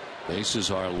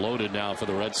 Bases are loaded now for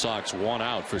the Red Sox. 1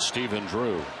 out for Stephen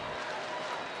Drew.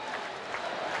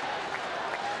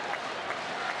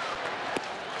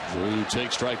 Drew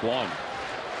takes strike 1.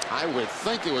 I would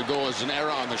think it would go as an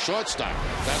error on the shortstop.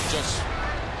 That's just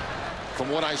from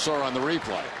what I saw on the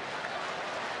replay.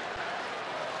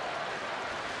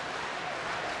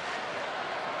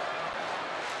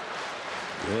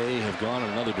 They have gone in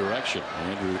another direction.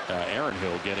 Aaron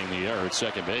Hill getting the error at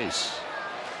second base.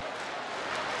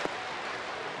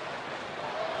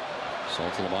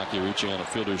 Saltalamacchia reaching on a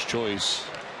fielder's choice,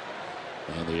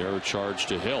 and the error charge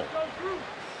to Hill.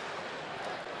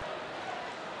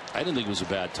 I didn't think it was a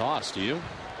bad toss. Do you?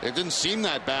 It didn't seem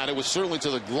that bad. It was certainly to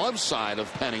the glove side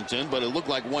of Pennington, but it looked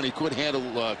like one he could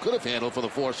have handled for the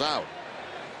force out.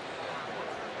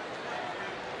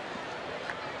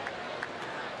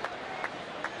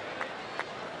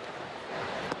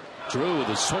 Drew with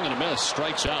a swing and a miss,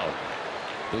 strikes out.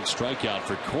 Big strikeout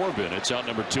for Corbin. It's out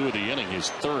number 2 of the inning, his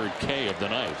 3rd K of the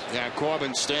night. Yeah,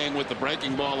 Corbin staying with the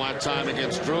breaking ball that time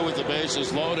against Drew with the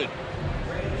bases loaded.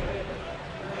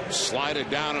 Slided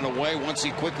down and away once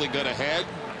he quickly got ahead.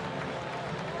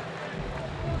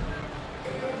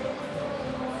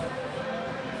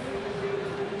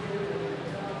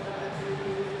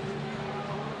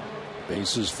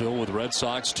 Bases filled with Red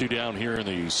Sox, 2 down here in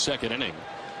the 2nd inning.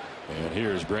 And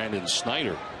here's Brandon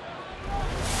Snyder.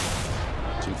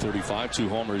 235, 2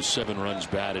 homers, 7 runs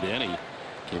batted in. He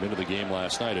came into the game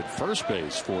last night at first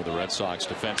base for the Red Sox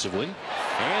defensively.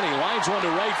 And he lines one to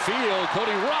right field.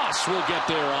 Cody Ross will get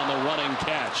there on the running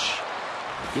catch.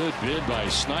 Good bid by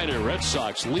Snyder. Red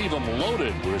Sox leave them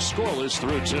loaded. We're scoreless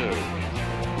through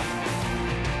 2.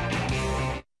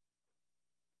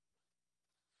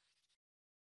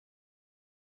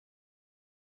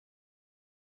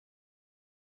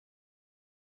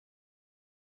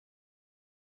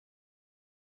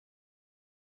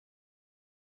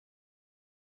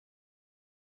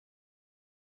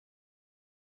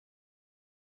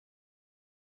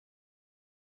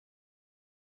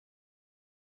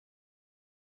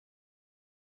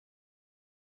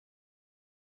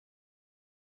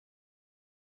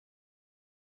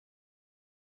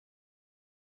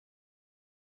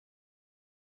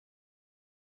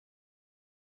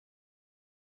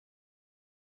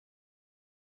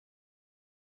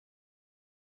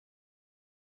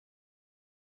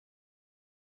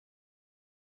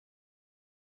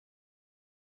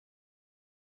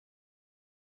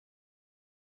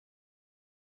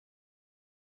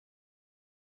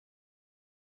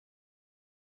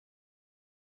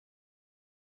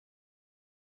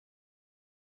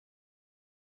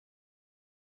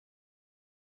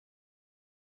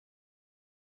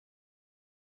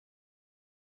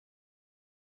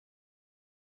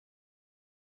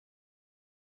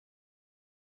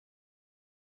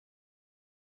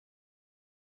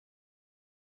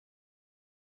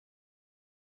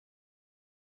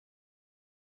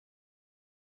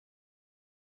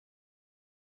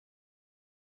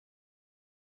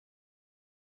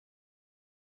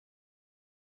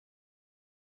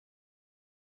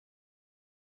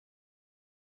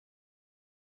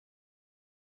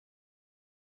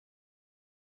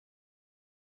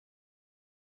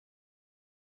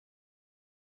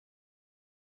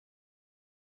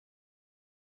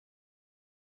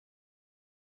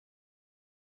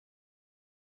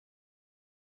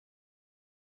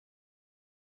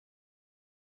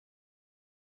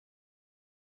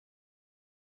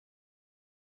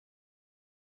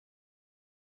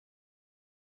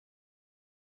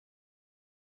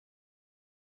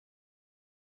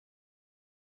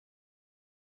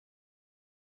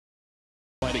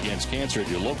 Against cancer at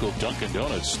your local Dunkin'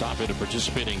 Donuts. Stop into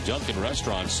participating Dunkin'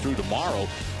 restaurants through tomorrow.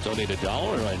 Donate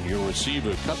 $1 and you'll receive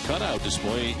a cup cutout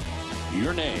display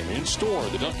your name in store.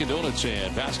 The Dunkin' Donuts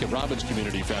and Baskin Robbins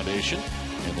Community Foundation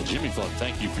and the Jimmy Fund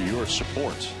thank you for your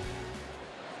support.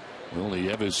 Will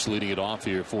Nieves leading it off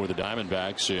here for the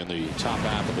Diamondbacks in the top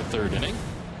half of the 3rd inning.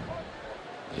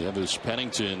 Nieves,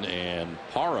 Pennington, and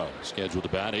Hara scheduled to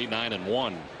bat 8, 9, and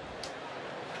 1.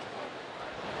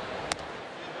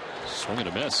 Swing and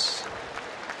a miss.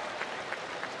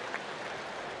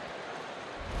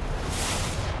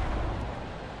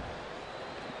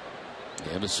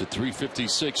 And it's at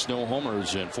 356, no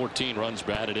homers and 14 runs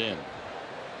batted in.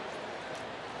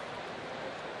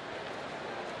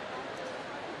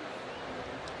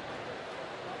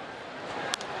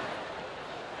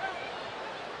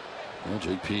 Well,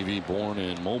 Jake Peavy, born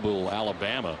in Mobile,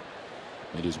 Alabama.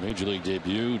 Made his major league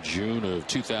debut June of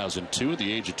 2002 at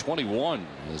the age of 21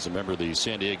 as a member of the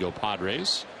San Diego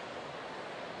Padres.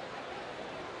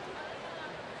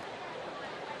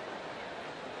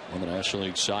 Won the National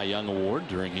League Cy Young Award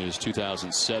during his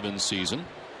 2007 season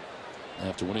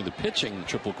after winning the pitching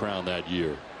Triple Crown that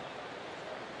year.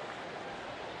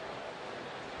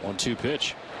 1-2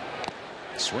 pitch.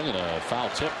 Swinging a foul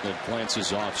tip that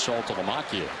glances off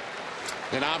Saltalamacchia.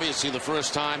 And obviously the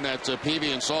first time that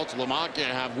Peavy and Saltalamacchia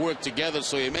have worked together,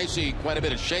 so you may see quite a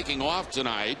bit of shaking off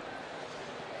tonight.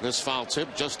 This foul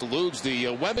tip just eludes the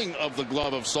webbing of the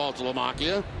glove of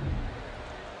Saltalamacchia.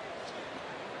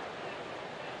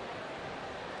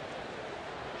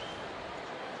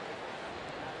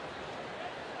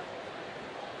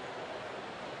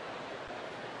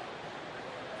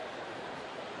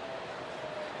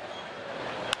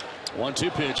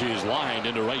 1-2 pitch is lined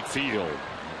into right field.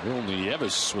 Will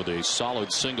Nieves with a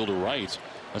solid single to right.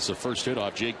 That's the first hit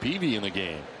off Jake Peavy in the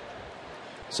game.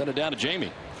 Send it down to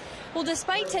Jamie. Well,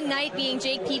 despite tonight being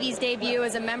Jake Peavy's debut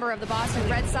as a member of the Boston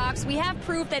Red Sox, we have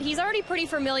proof that he's already pretty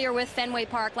familiar with Fenway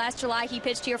Park. Last July, he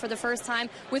pitched here for the first time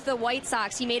with the White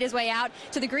Sox. He made his way out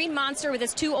to the Green Monster with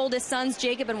his two oldest sons,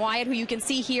 Jacob and Wyatt, who you can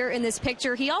see here in this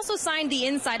picture. He also signed the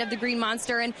inside of the Green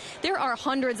Monster, and there are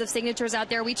hundreds of signatures out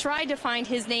there. We tried to find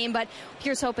his name, but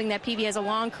here's hoping that Peavy has a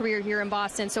long career here in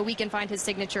Boston so we can find his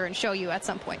signature and show you at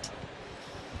some point.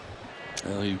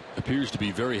 Well, he appears to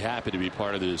be very happy to be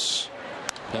part of this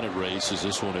pennant race, as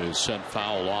this one is sent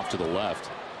foul off to the left.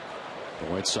 The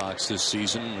White Sox this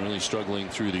season really struggling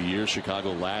through the year.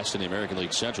 Chicago last in the American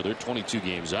League Central. They're 22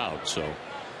 games out, so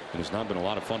it has not been a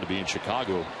lot of fun to be in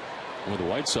Chicago with the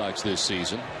White Sox this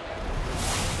season.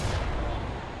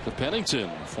 The Pennington,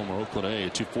 former Oakland A,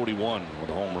 at 241 with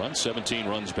a home run, 17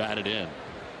 runs batted in.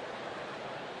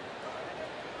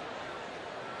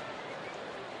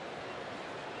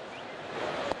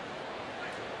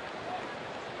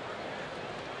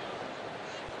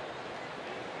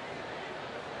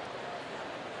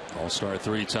 All-Star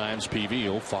 3 times. Peavy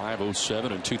 05,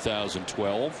 07, and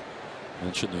 2012.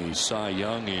 Mentioned the Cy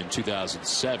Young in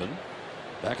 2007.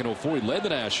 Back in 04, he led the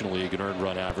National League in earned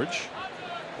run average.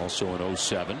 Also in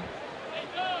 07.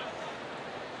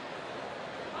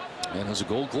 And has a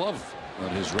Gold Glove on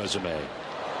his resume.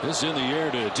 This in the air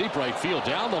to deep right field,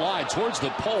 down the line towards the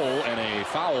pole, and a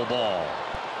foul ball.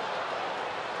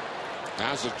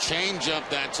 That's a changeup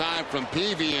that time from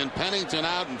Peavy, and Pennington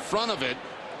out in front of it.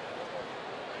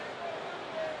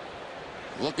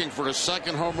 Looking for a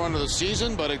second home run of the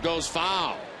season, but it goes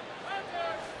foul.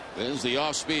 There's the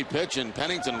off-speed pitch, and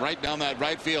Pennington right down that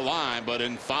right field line, but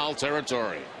in foul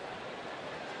territory.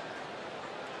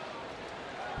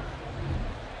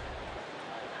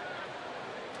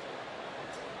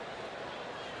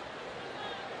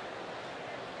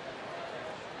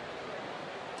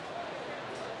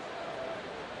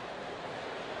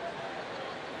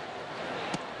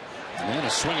 And a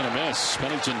swing and a miss.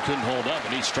 Pennington couldn't hold up,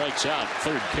 and he strikes out.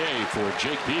 Third K for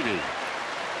Jake Peavy.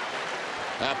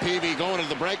 Peavy going to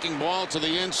the breaking ball to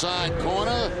the inside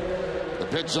corner. The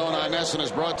pitch zone on NESN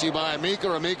is brought to you by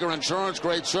Amica. Amica Insurance.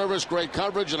 Great service, great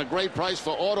coverage, and a great price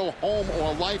for auto, home,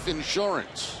 or life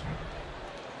insurance.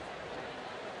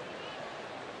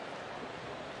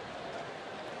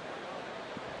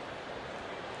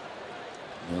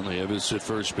 Well, Nieves at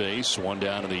first base, one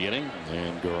down in the inning,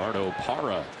 and Gerardo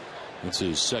Parra. It's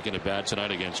his second at bat tonight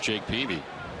against Jake Peavy.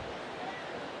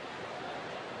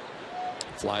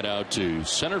 Flied out to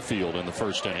center field in the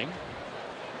first inning.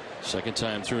 Second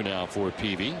time through now for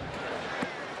Peavy.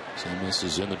 So this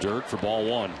is in the dirt for ball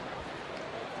one.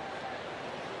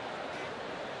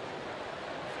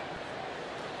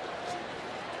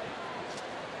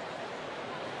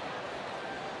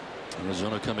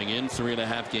 Arizona coming in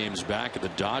 3.5 games back at the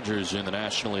Dodgers in the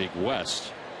National League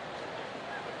West.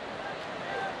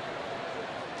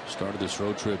 Started this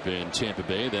road trip in Tampa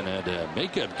Bay, then had a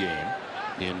makeup game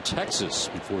in Texas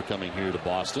before coming here to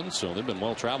Boston. So they've been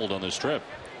well traveled on this trip.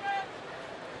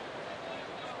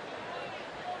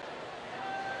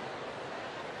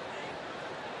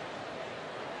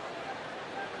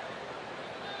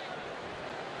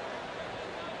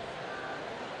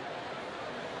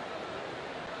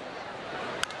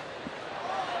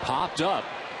 Popped up,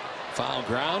 foul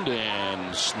ground,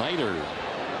 and Snyder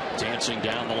dancing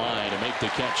down the line to make the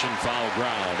catch and foul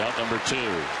ground. Out number 2.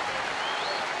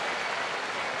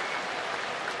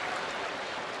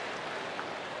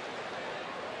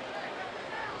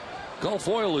 Gulf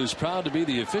Oil is proud to be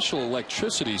the official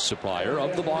electricity supplier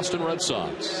of the Boston Red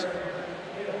Sox.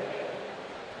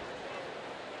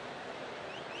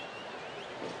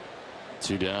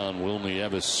 Two down, Will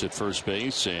Nieves at first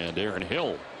base, and Aaron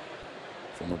Hill,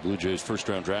 former Blue Jays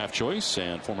first-round draft choice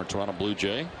and former Toronto Blue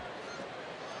Jay,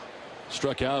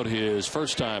 struck out his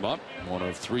first time up. One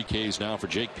of 3 Ks now for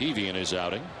Jake Peavy in his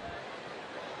outing.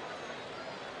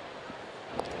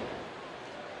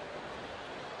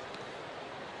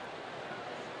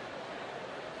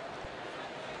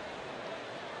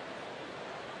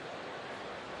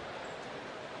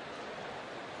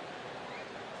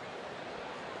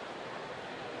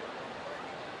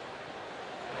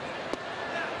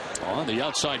 On the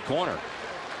outside corner.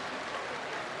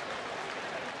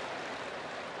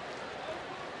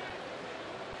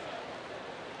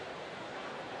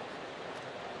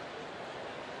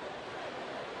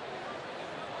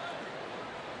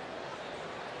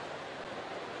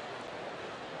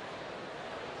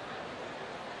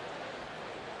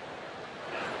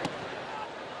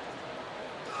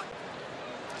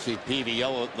 See Peavy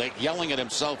yelling at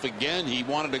himself again. He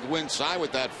wanted to go inside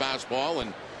with that fastball,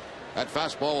 and that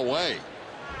fastball away.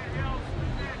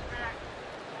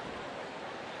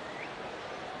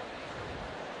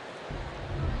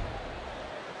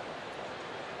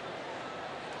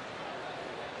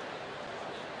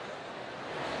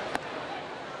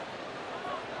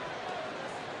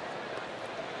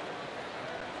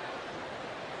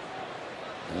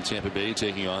 And Tampa Bay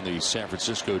taking on the San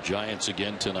Francisco Giants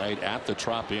again tonight at the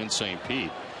Trop in St.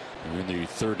 Pete. We're in the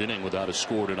third inning without a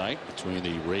score tonight between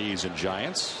the Rays and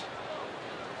Giants.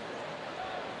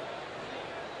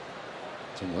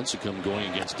 Tim Lincecum going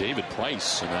against David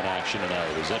Price in that action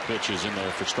tonight as that pitch is in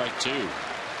there for strike two.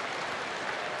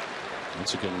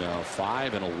 Lincecum now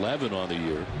 5-11 on the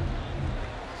year.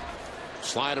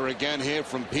 Slider again here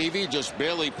from Peavy, just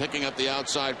barely picking up the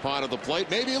outside part of the plate.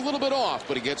 Maybe a little bit off,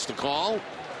 but he gets the call.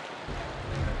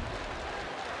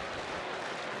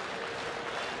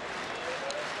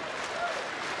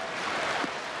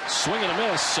 Swing and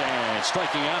a miss, and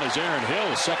striking out is Aaron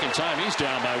Hill. Second time he's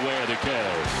down by way of the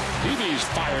K. Peavy's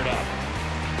fired up.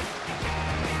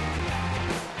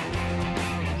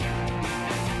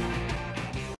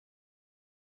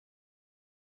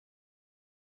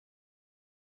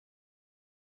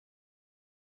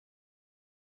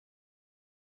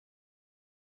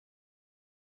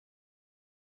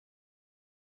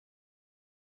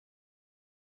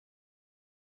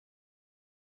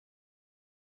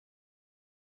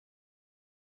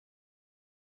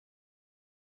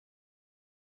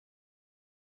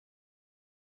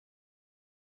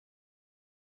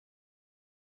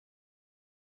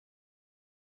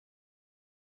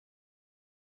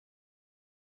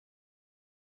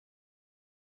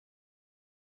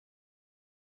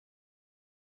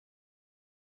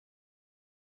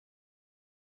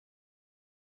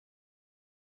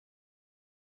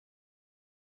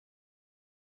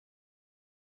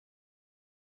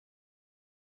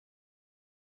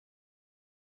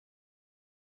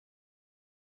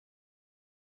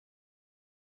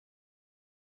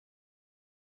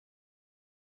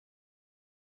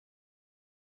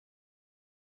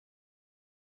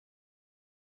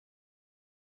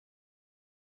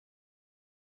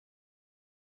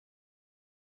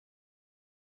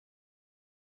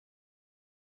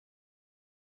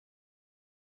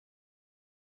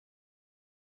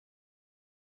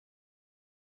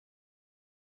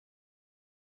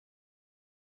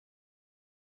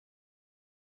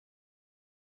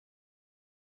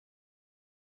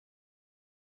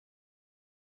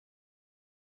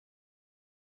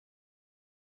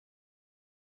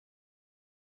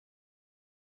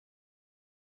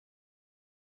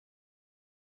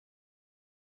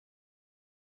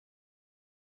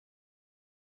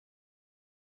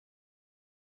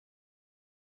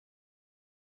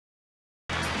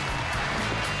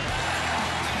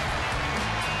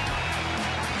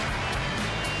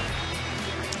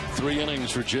 Three innings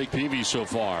for Jake Peavy so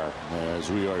far as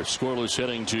we are scoreless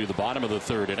heading to the bottom of the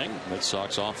third inning. Red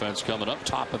Sox offense coming up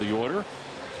top of the order.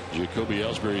 Jacoby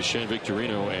Ellsbury, Shane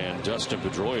Victorino, and Dustin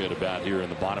Pedroia at bat here in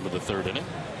the bottom of the third inning.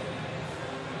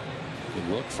 Good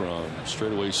look from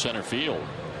straightaway center field.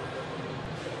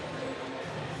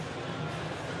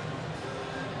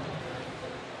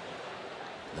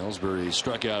 Ellsbury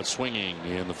struck out swinging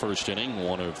in the first inning.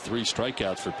 One of three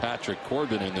strikeouts for Patrick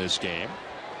Corbin in this game.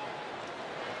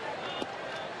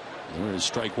 There is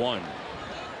strike one.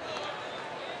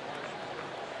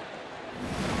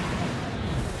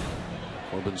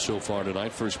 Corbin so far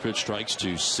tonight, first pitch strikes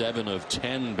to 7 of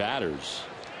 10 batters.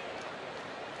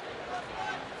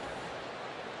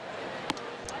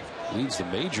 Leads the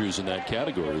majors in that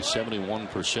category,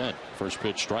 71%. First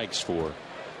pitch strikes for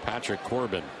Patrick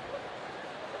Corbin.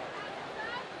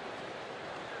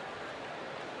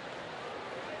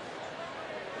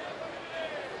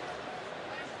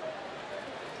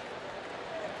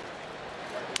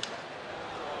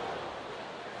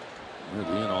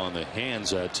 Really in on the hands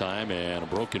that time, and a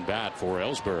broken bat for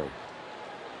Ellsbury.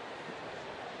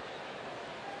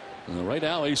 And right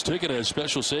now, Ace Ticket has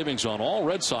special savings on all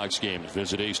Red Sox games.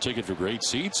 Visit Ace Ticket for great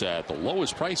seats at the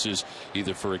lowest prices,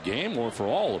 either for a game or for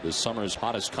all of this summer's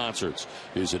hottest concerts.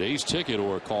 Visit Ace Ticket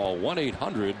or call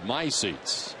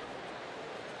 1-800-MY-SEATS.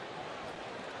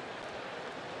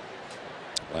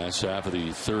 Last half of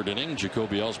the third inning,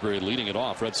 Jacoby Ellsbury leading it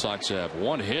off. Red Sox have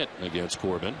one hit against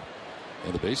Corbin.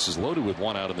 And the bases loaded with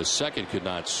one out in the second, could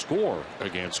not score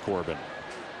against Corbin.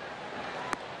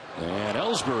 And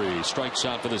Ellsbury strikes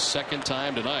out for the second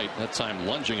time tonight. That time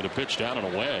lunging at a pitch down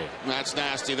and away. That's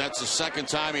nasty. That's the second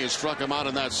time he has struck him out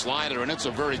in that slider, and it's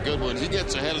a very good one. He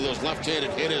gets ahead of those left-handed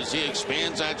hitters. He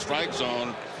expands that strike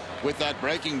zone with that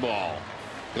breaking ball.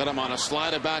 Got him on a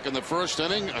slider back in the first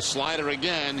inning, a slider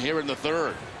again here in the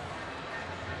third.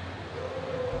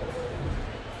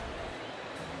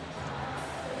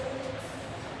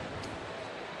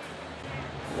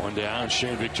 One down,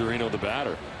 Shane Victorino, the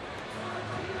batter.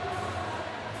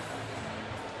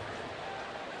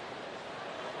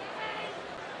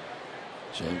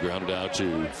 Shane grounded out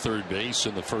to third base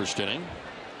in the first inning.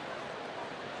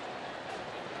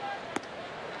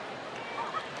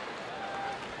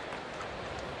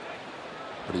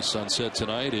 Pretty sunset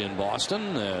tonight in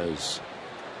Boston as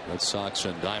Red Sox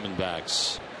and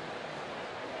Diamondbacks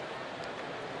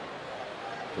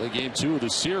play game 2 of the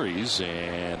series,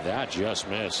 and that just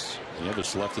missed. They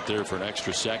just left it there for an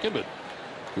extra second, but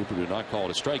Cooper did not call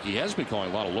it a strike. He has been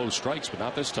calling a lot of low strikes, but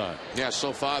not this time. Yeah,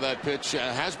 so far that pitch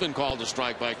has been called a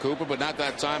strike by Cooper, but not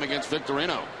that time against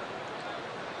Victorino.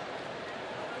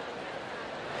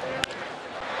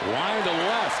 Line to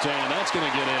left, and that's going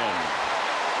to get in.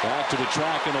 Back to the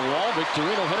track and the wall.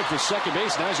 Victorino headed for second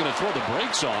base. Now he's going to throw the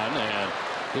brakes on, and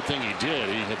good thing he did.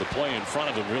 He had the play in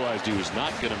front of him, realized he was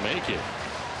not going to make it,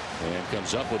 and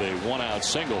comes up with a one-out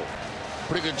single.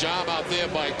 Pretty good job out there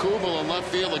by Kubel in left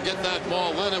field to get that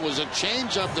ball in. It was a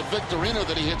changeup to Victorino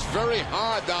that he hits very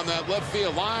hard down that left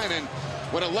field line, and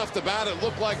when it left the bat, it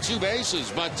looked like 2 bases.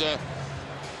 But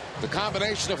the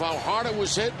combination of how hard it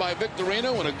was hit by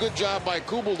Victorino and a good job by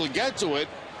Kubel to get to it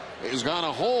is going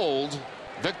to hold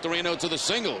Victorino to the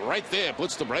single. Right there,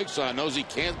 puts the brakes on, knows he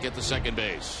can't get to second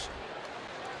base.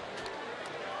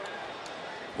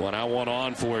 1 out, 1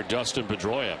 on for Dustin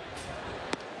Pedroia.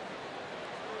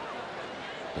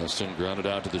 Dustin grounded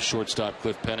out to the shortstop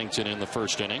Cliff Pennington in the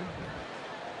first inning.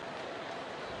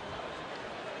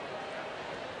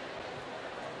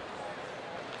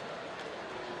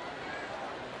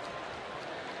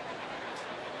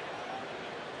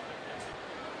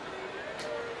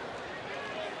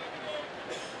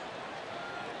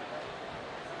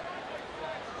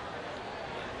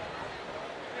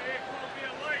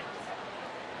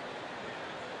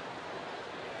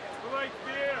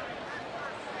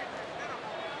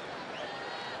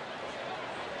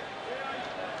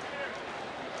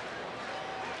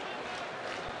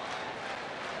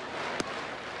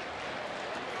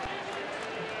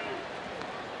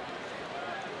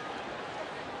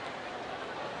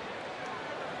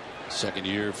 Second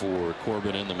year for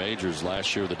Corbin in the majors.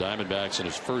 Last year the Diamondbacks in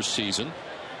his first season,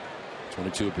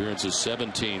 22 appearances,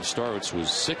 17 starts, was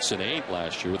 6-8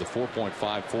 last year with a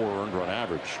 4.54 earned run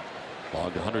average.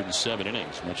 Logged 107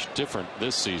 innings. Much different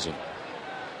this season.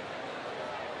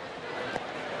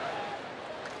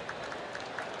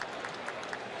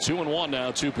 Two and one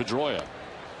now to Pedroia.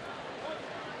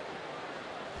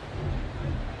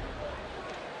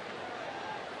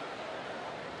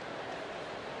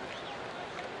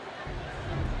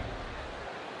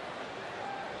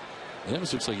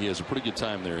 Evans looks like he has a pretty good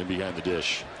time there in behind the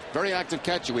dish. Very active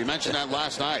catcher. We mentioned that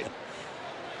last night.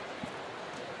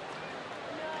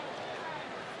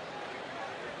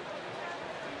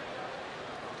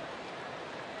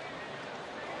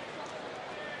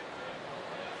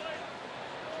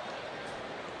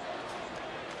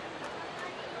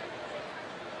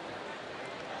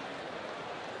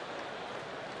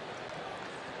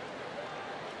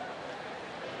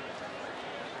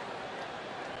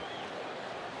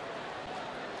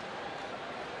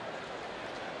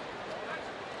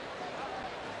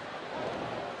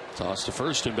 Toss to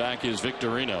first, and back is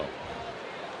Victorino.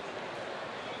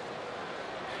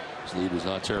 His lead was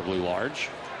not terribly large.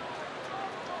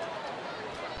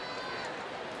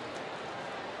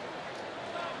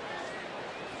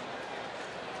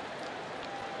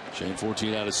 Shane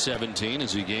 14 out of 17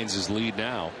 as he gains his lead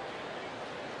now.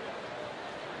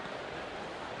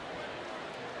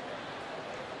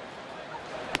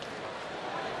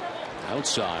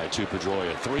 Outside to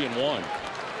Pedroia, 3-1.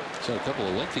 So a couple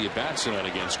of lengthy at-bats tonight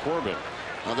against Corbin.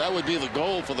 Well, that would be the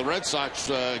goal for the Red Sox.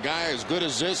 Guy as good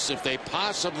as this, if they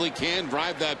possibly can,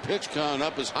 drive that pitch count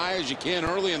up as high as you can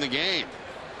early in the game.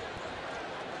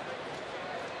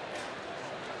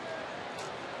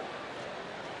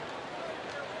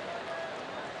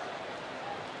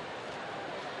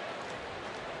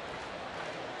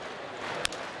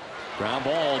 Ground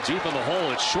ball deep in the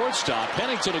hole at shortstop.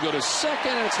 Pennington will go to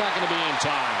second, and it's not going to be in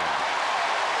time.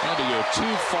 Had to go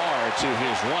too far to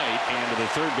his right, and to the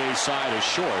third base side is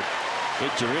short.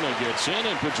 Victorino gets in,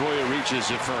 and Pedroia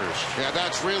reaches at first. Yeah,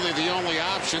 that's really the only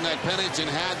option that Pennington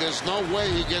had. There's no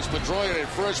way he gets Pedroia at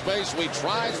first base. He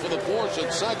tries for the force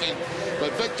at second,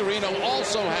 but Victorino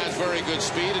also has very good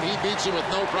speed, and he beats him with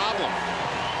no problem.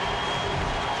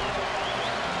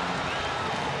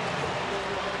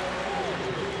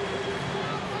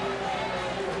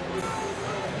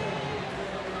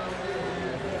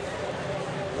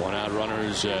 One out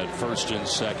runners at first and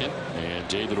second, and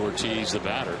David Ortiz, the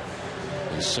batter,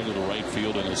 is single to right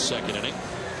field in his second inning.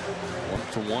 1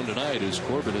 for 1 tonight as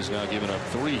Corbin has now given up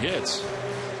 3 hits.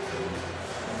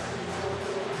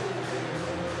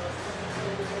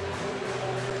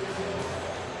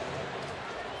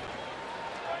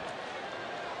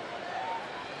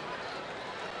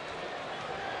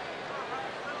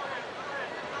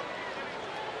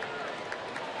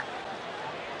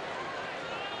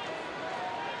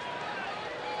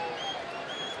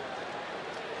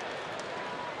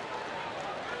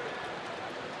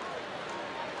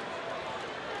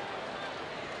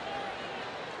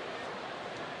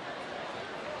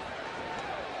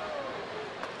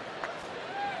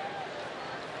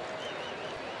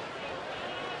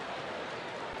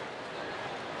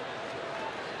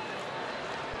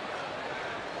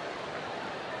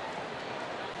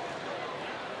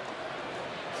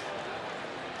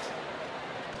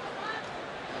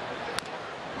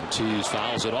 Ortiz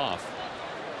fouls it off.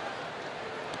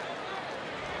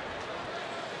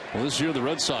 Well, this year the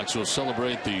Red Sox will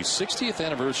celebrate the 60th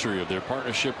anniversary of their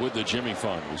partnership with the Jimmy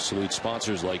Fund. We salute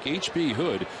sponsors like H.B.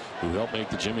 Hood, who help make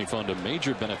the Jimmy Fund a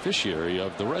major beneficiary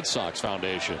of the Red Sox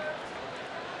Foundation.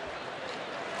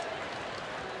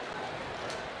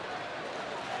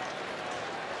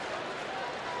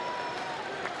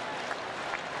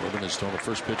 Corbin has thrown a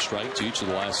first pitch strike to each of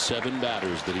the last 7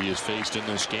 batters that he has faced in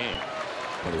this game.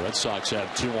 Well, the Red Sox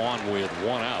have 2 on with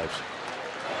 1 out.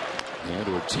 And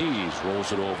Ortiz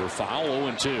rolls it over foul.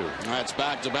 0-2. That's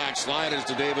back-to-back sliders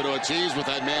to David Ortiz with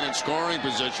that man in scoring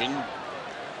position.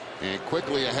 And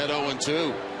quickly ahead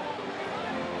 0-2.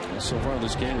 So far in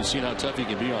this game, we've seen how tough he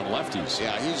can be on lefties.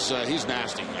 Yeah, he's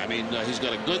nasty. I mean, he's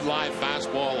got a good live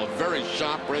fastball, a very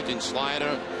sharp breaking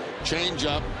slider,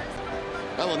 changeup.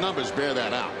 Well, the numbers bear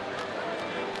that out.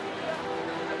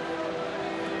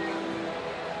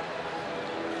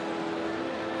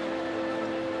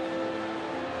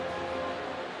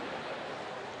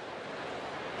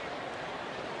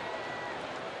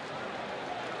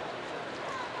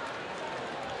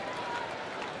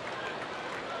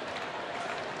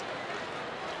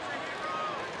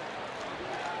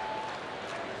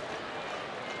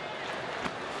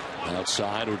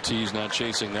 Outside, Ortiz not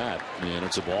chasing that, and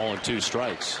it's a ball and 2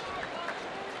 strikes.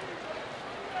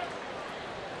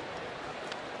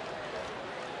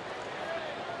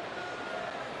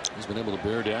 He's been able to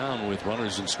bear down with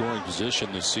runners in scoring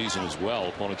position this season as well.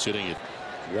 Opponents hitting at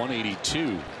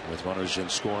 182 with runners in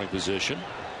scoring position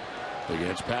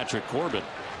against Patrick Corbin.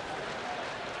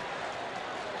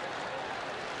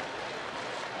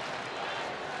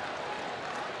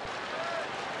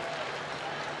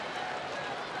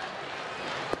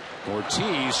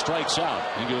 Ortiz strikes out.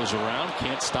 He goes around,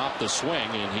 can't stop the swing,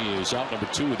 and he is out number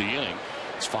 2 of the inning.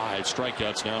 It's 5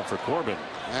 strikeouts now for Corbin.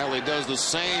 Well, he does the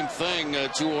same thing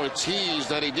to Ortiz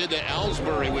that he did to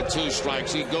Ellsbury with 2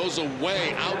 strikes. He goes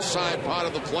away outside part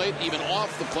of the plate, even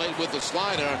off the plate with the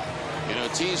slider, and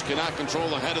Ortiz cannot control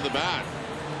the head of the bat.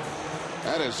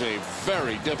 That is a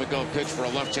very difficult pitch for a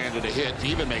left-hander to hit, to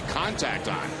even make contact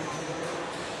on.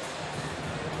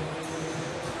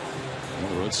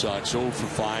 The Red Sox 0 for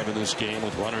 5 in this game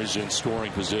with runners in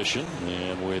scoring position,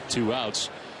 and with 2 outs,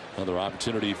 another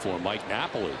opportunity for Mike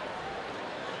Napoli.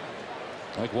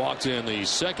 Mike walked in the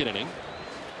second inning.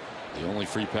 The only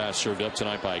free pass served up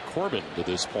tonight by Corbin to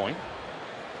this point.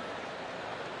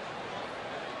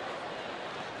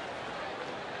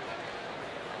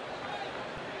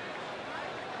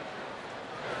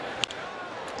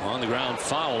 On the ground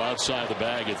foul outside the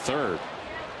bag at third.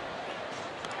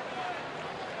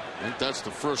 I think that's the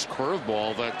first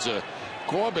curveball that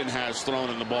Corbin has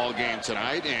thrown in the ball game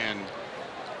tonight, and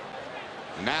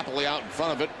Napoli out in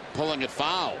front of it, pulling it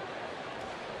foul.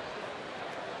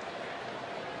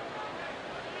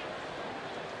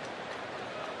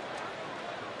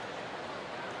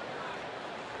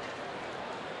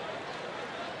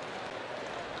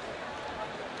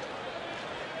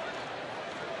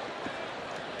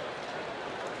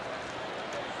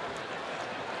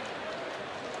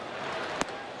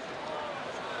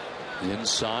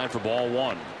 Inside for ball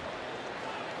 1.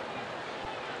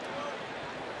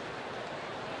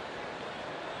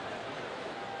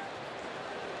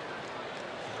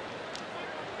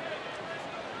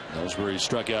 Ellsbury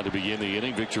struck out to begin the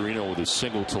inning. Victorino with a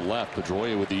single to left.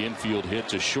 Pedroia with the infield hit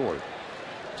to short.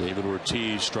 David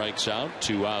Ortiz strikes out.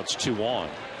 2 outs, 2 on.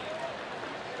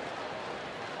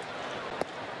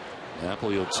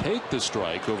 Napoli will take the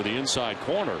strike over the inside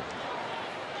corner.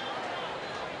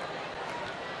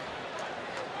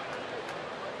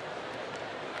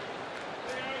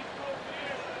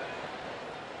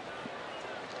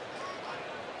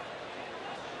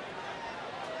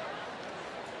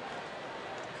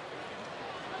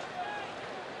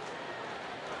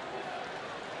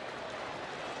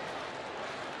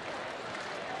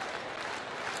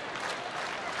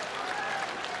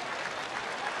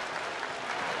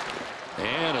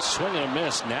 a swing and a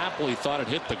miss. Napoli thought it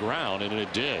hit the ground, and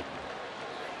it did.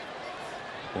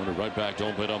 Pointed right back to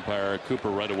home plate umpire Cooper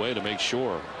right away to make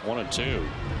sure. 1-2.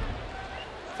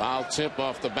 Foul tip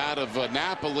off the bat of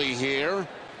Napoli here.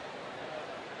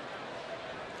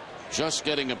 Just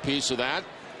getting a piece of that.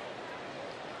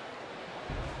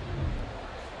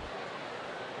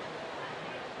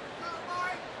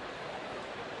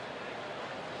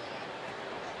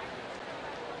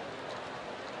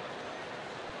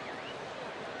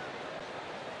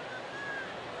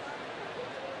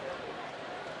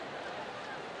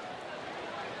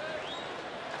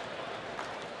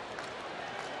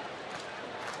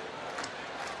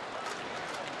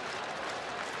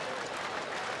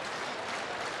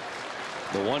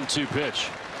 The 1-2 pitch.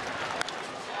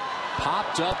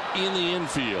 Popped up in the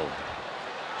infield.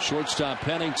 Shortstop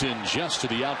Pennington just to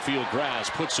the outfield grass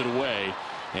puts it away.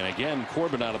 And again,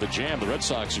 Corbin out of the jam. The Red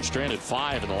Sox have stranded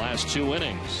 5 in the last 2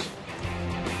 innings.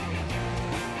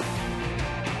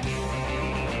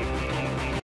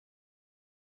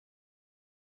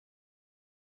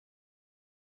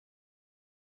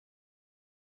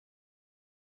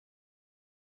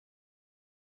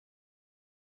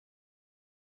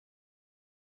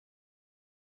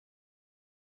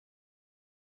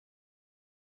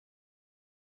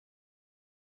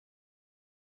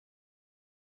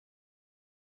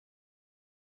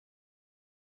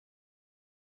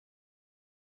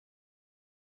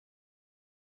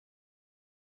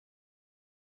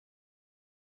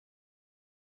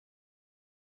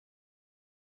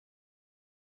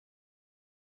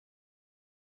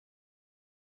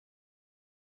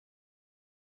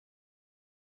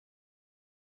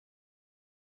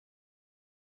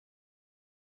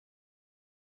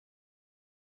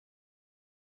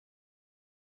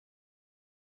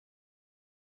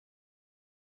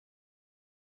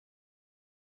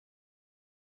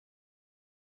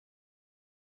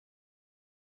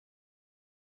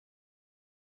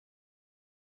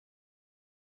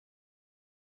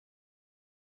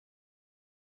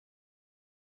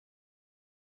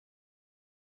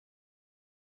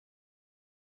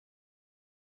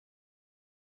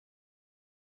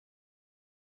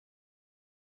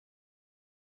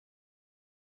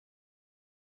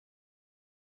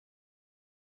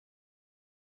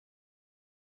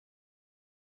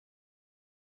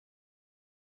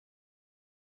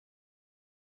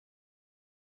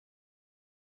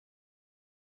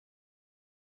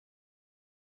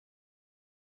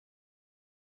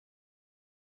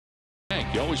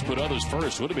 You always put others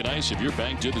first. Would it be nice if your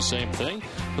bank did the same thing?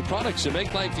 The products that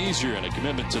make life easier and a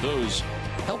commitment to those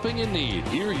helping in need.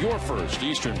 Here, your First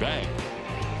Eastern Bank.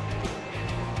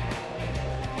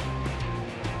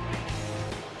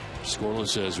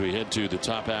 Scoreless as we head to the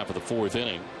top half of the 4th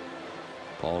inning.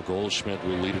 Paul Goldschmidt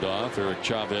will lead it off. Eric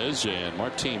Chavez and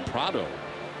Martin Prado.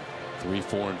 3,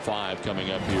 4, and 5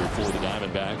 coming up here for the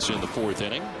Diamondbacks in the 4th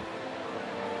inning.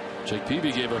 Jake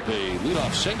Peavy gave up a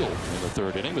leadoff single in the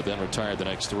 3rd inning, but then retired the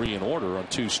next 3 in order on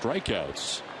 2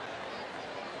 strikeouts.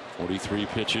 43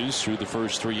 pitches through the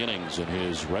first 3 innings in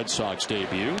his Red Sox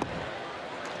debut.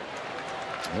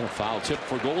 And a foul tip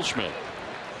for Goldschmidt.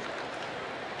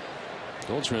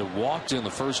 Goldschmidt walked in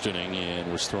the 1st inning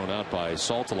and was thrown out by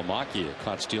Saltalamacchia,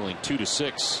 caught stealing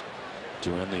 2-6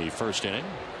 to end the 1st inning.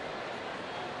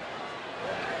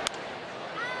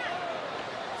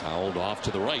 Fouled off to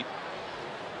the right.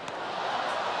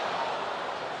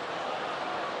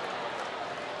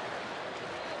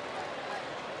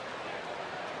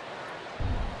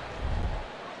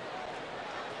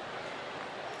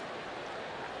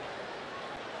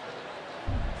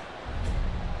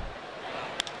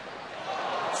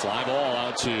 Fly ball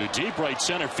out to deep right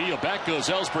center field. Back goes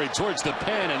Ellsbury towards the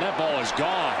pen, and that ball is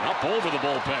gone up over the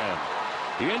bullpen.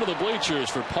 The end of the bleachers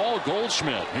for Paul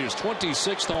Goldschmidt, his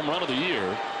 26th home run of the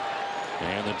year.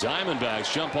 And the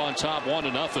Diamondbacks jump on top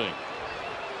 1-0.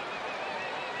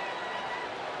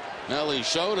 Well, he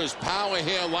showed his power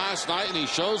here last night, and he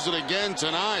shows it again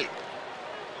tonight.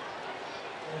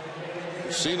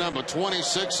 See number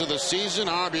 26 of the season,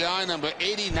 RBI number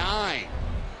 89.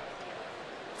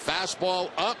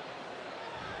 Fastball up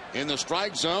in the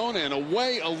strike zone and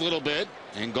away a little bit,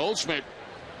 and Goldschmidt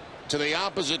to the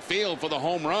opposite field for the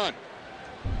home run.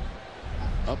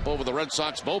 Up over the Red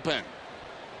Sox bullpen.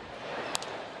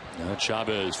 Now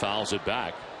Chavez fouls it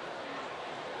back.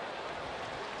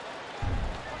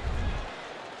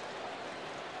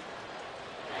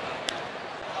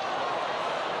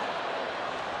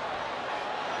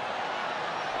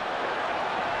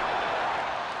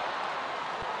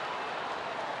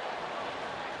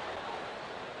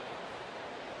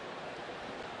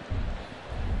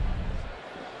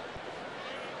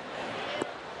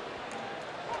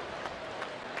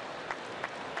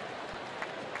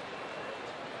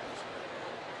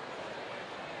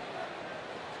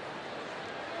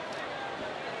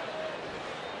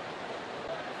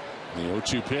 The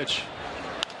 0-2 pitch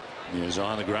is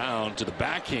on the ground to the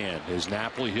backhand. Is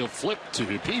Napoli. He'll flip to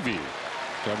Peavy,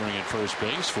 covering at first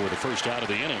base for the first out of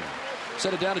the inning.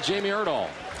 Set it down to Jamie Erdahl.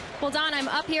 Well, Don, I'm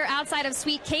up here outside of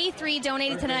Suite K3,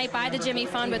 donated tonight by the Jimmy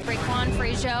Fund with Raekwon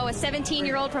Fraziot, a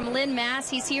 17-year-old from Lynn, Mass.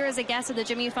 He's here as a guest of the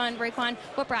Jimmy Fund. Raekwon,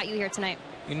 what brought you here tonight?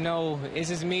 You know, it's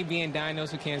just me being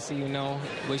diagnosed with cancer, you know,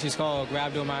 which is called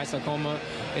rhabdomyosarcoma.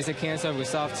 It's a cancer with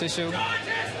soft tissue.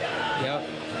 Yep.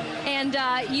 And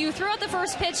you threw out the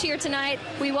first pitch here tonight.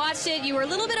 We watched it. You were a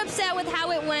little bit upset with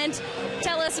how it went.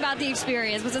 Tell us about the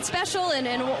experience. Was it special,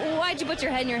 and why'd you put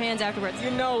your head in your hands afterwards?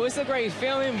 You know, it's a great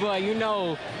feeling, but, you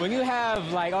know, when you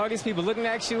have, like, all these people looking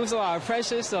at you, it's a lot of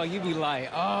pressure, so you be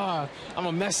like, oh, I'm going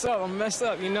to mess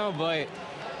up, you know, but...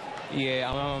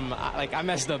 Yeah, I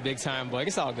messed up big time, but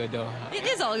it's all good, though. It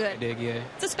is all good. I dig, yeah.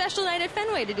 It's a special night at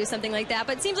Fenway to do something like that,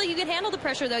 but it seems like you can handle the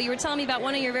pressure, though. You were telling me about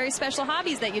one of your very special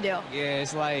hobbies that you do. Yeah,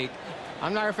 it's like,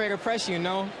 I'm not afraid of pressure, you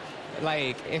know?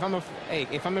 Like, if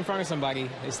I'm in front of somebody,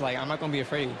 it's like, I'm not going to be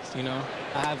afraid, you know?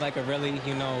 I have, like, a really,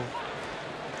 you know,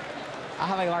 I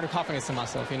have, like, a lot of confidence in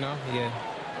myself, you know? Yeah.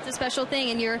 It's a special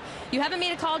thing, and you haven't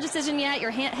made a college decision yet.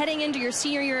 You're heading into your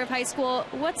senior year of high school.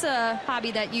 What's a hobby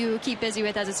that you keep busy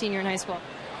with as a senior in high school?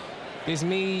 It's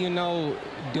me, you know,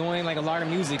 doing like a lot of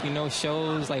music, you know,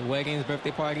 shows like weddings,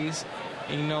 birthday parties.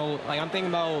 And, you know, like I'm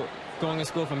thinking about going to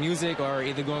school for music or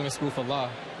either going to school for law,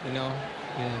 you know.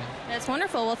 Yeah. That's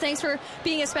wonderful. Well, thanks for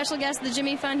being a special guest of the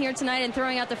Jimmy Fund here tonight and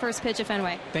throwing out the first pitch at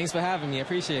Fenway. Thanks for having me. I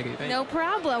appreciate it. No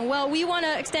problem. Well, we want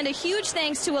to extend a huge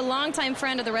thanks to a longtime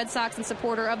friend of the Red Sox and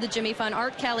supporter of the Jimmy Fund,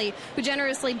 Art Kelly, who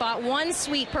generously bought one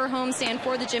suite per homestand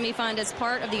for the Jimmy Fund as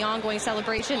part of the ongoing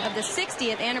celebration of the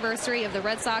 60th anniversary of the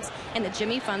Red Sox and the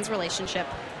Jimmy Fund's relationship.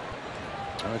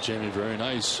 All right, Jamie, very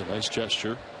nice. A nice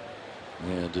gesture.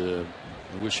 And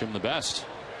we wish him the best.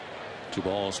 2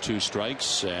 balls, 2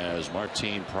 strikes as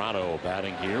Martin Prado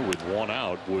batting here with 1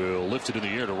 out will lift it in the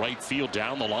air to right field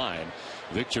down the line.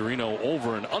 Victorino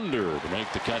over and under to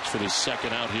make the catch for the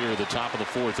second out here at the top of the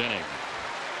 4th inning.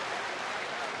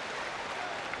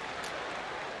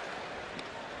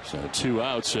 So 2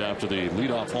 outs after the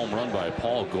leadoff home run by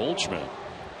Paul Goldschmidt.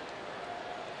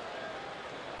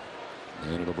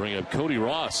 And it'll bring up Cody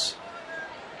Ross.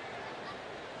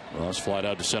 Ross flied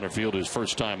out to center field his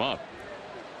first time up.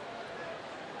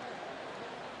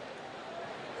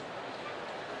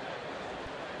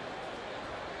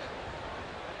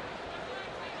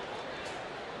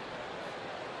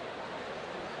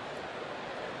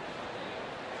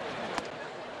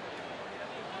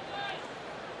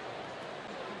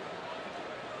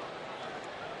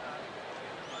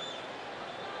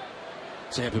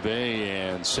 Tampa Bay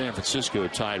and San Francisco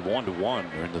tied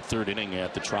 1-1. They're in the 3rd inning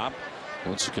at the Trop.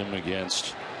 Once again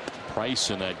against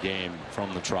Price in that game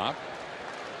from the Trop.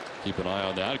 Keep an eye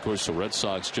on that. Of course, the Red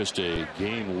Sox just a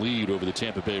game lead over the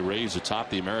Tampa Bay Rays atop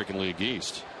the American League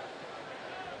East.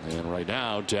 And right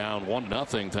now down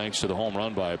 1-0 thanks to the home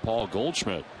run by Paul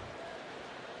Goldschmidt.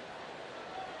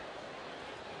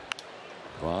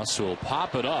 Ross will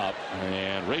pop it up,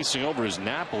 and racing over is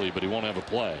Napoli, but he won't have a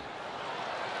play.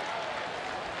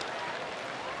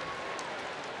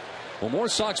 Well, more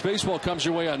Sox baseball comes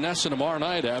your way on NESN tomorrow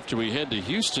night after we head to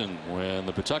Houston when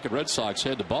the Pawtucket Red Sox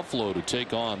head to Buffalo to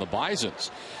take on the Bisons.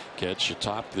 Catch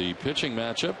atop the pitching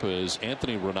matchup is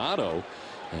Anthony Renato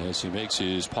as he makes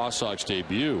his Paw Sox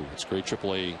debut. It's great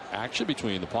AAA action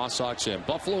between the Paw Sox and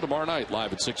Buffalo tomorrow night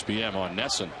live at 6 p.m. on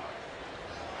NESN.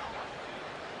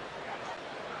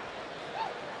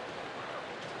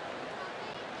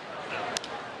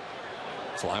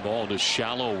 Fly ball to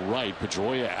shallow right.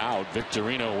 Pedroia out.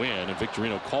 Victorino in. And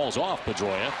Victorino calls off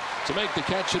Pedroia to make the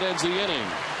catch that ends the inning.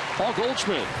 Paul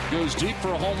Goldschmidt goes deep for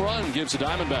a home run. Gives the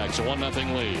Diamondbacks a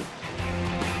 1-0 lead.